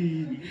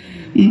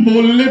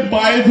 বললে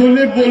পায়ে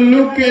ধরে, বললো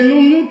কেন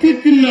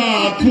মুখিত না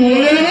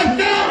থলে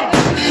একটা।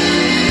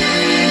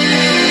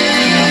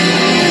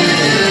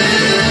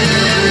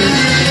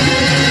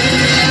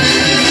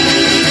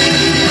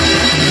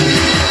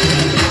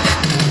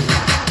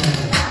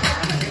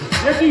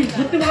 কি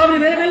সত্যি বলে আপনি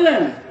মেরে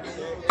ফেললেন?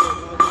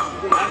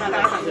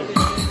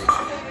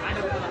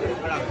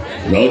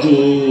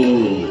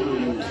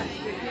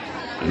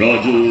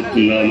 রজত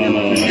না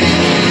মামা,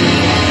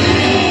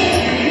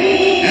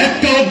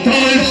 একটা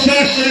অধ্যায়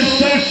শেষ।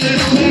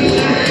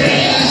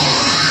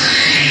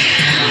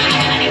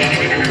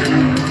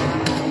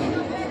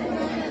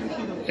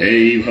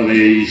 এইভাবে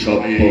এই সব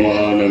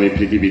প্রমাণ আমি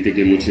পৃথিবী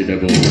থেকে মুছে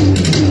দেব।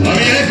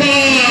 আমি একা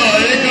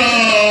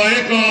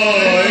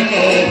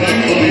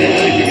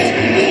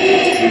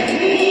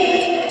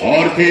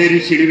অর্থের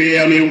সিঁড়ি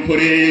আমি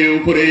উপরে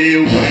উপরে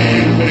উপরে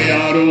উপরে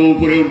আরো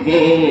উপরে উঠবো।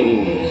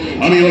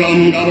 আমি হলাম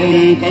দারুণ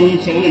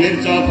কংস,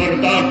 মির্জাফর,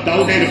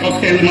 দাউদের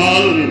ককটেল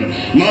মাল,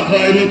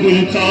 মাথায় নতুন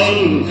চাল।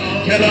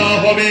 খেলা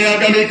হবে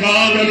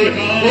আগামীকাল,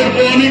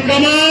 করবো আমি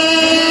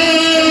কামাল।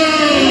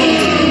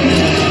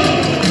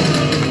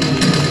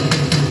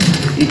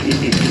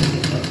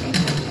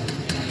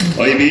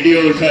 ওই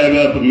ভিডিও সাহেব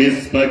মিস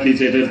পাখি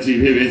চ্যাটার্জি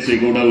ভেবেছে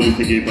গোডাউন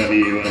থেকে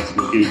পালিয়ে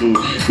আসবো, কিন্তু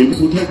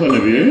কোথায়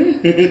পালাবে?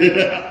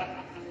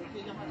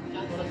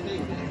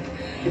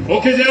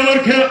 ওকে যে আমার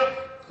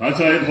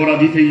কাঁচায় ধরা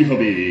দিতেই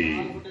হবে।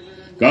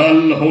 কাল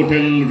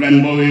হোটেল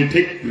রেনবয়ে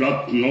ঠিক রাত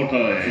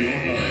 9টায়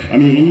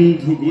আমি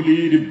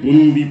অন্ধগুলির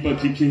বন্দি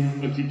পাখিকে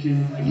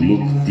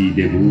মুক্তি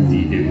দেব।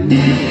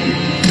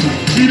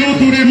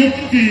 চিরতরে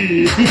মুক্তি,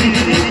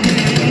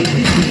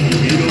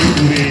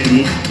 চিরতরে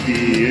মুক্তি।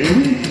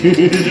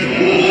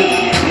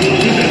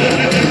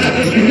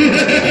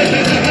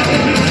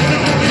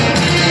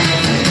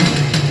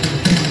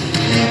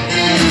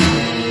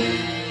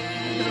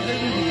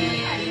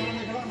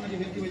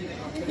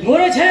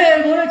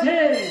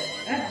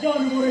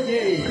 জন মরেছে।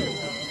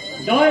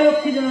 জয়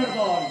লক্ষ্মী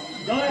জনার্দন,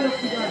 জয়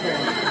লক্ষ্মী জনার্দন।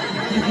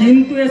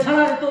 কিন্তু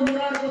এছাড়ার তো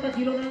মরার কথা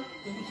ছিল না,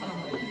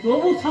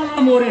 তবু ছাড়া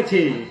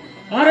মরেছে।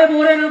 আরে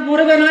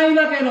মরবে নাই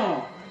বা কেন?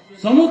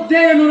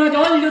 সমুদ্রের নোনা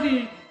জল যদি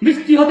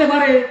মিষ্টি হতে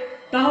পারে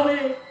তাহলে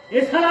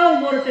এছাড়াও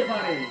মরতে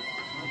পারে।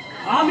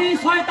 আমি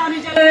শয়তানি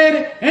চ্যানেলের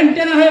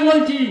অ্যান্টেনা হয়ে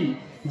বলছি,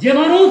 যে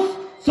মানুষ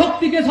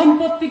শক্তিকে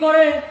সম্পত্তি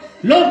করে,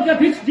 লোককে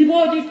ফিক্সড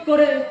ডিপোজিট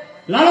করে,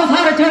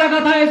 লালসার ছেঁড়া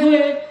কাঁথায়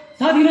শুয়ে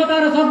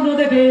স্বাধীনতার স্বপ্ন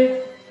দেখে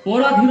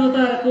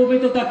পরাধীনতার কবে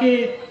তো তাকে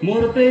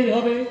মরতেই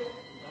হবে।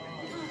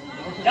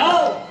 যাও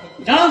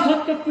যাও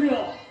সত্যপ্রিয়,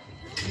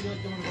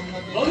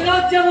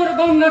 রঘুনাথ যেমন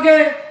গঙ্গাকে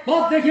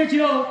পথ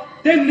দেখিয়েছিল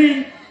তেমনি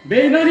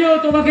বেইমানিও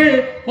তোমাকে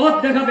পথ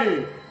দেখাবে।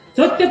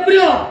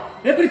 সত্যপ্রিয়,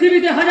 এ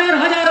পৃথিবীতে হাজার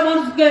হাজার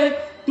মানুষকে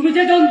তুমি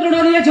যে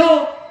যন্ত্রণা দিয়েছ,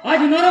 আজ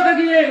নরকে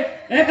গিয়ে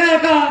একা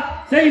একা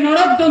সেই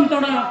নরক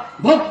যন্ত্রণা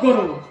ভোগ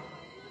করো।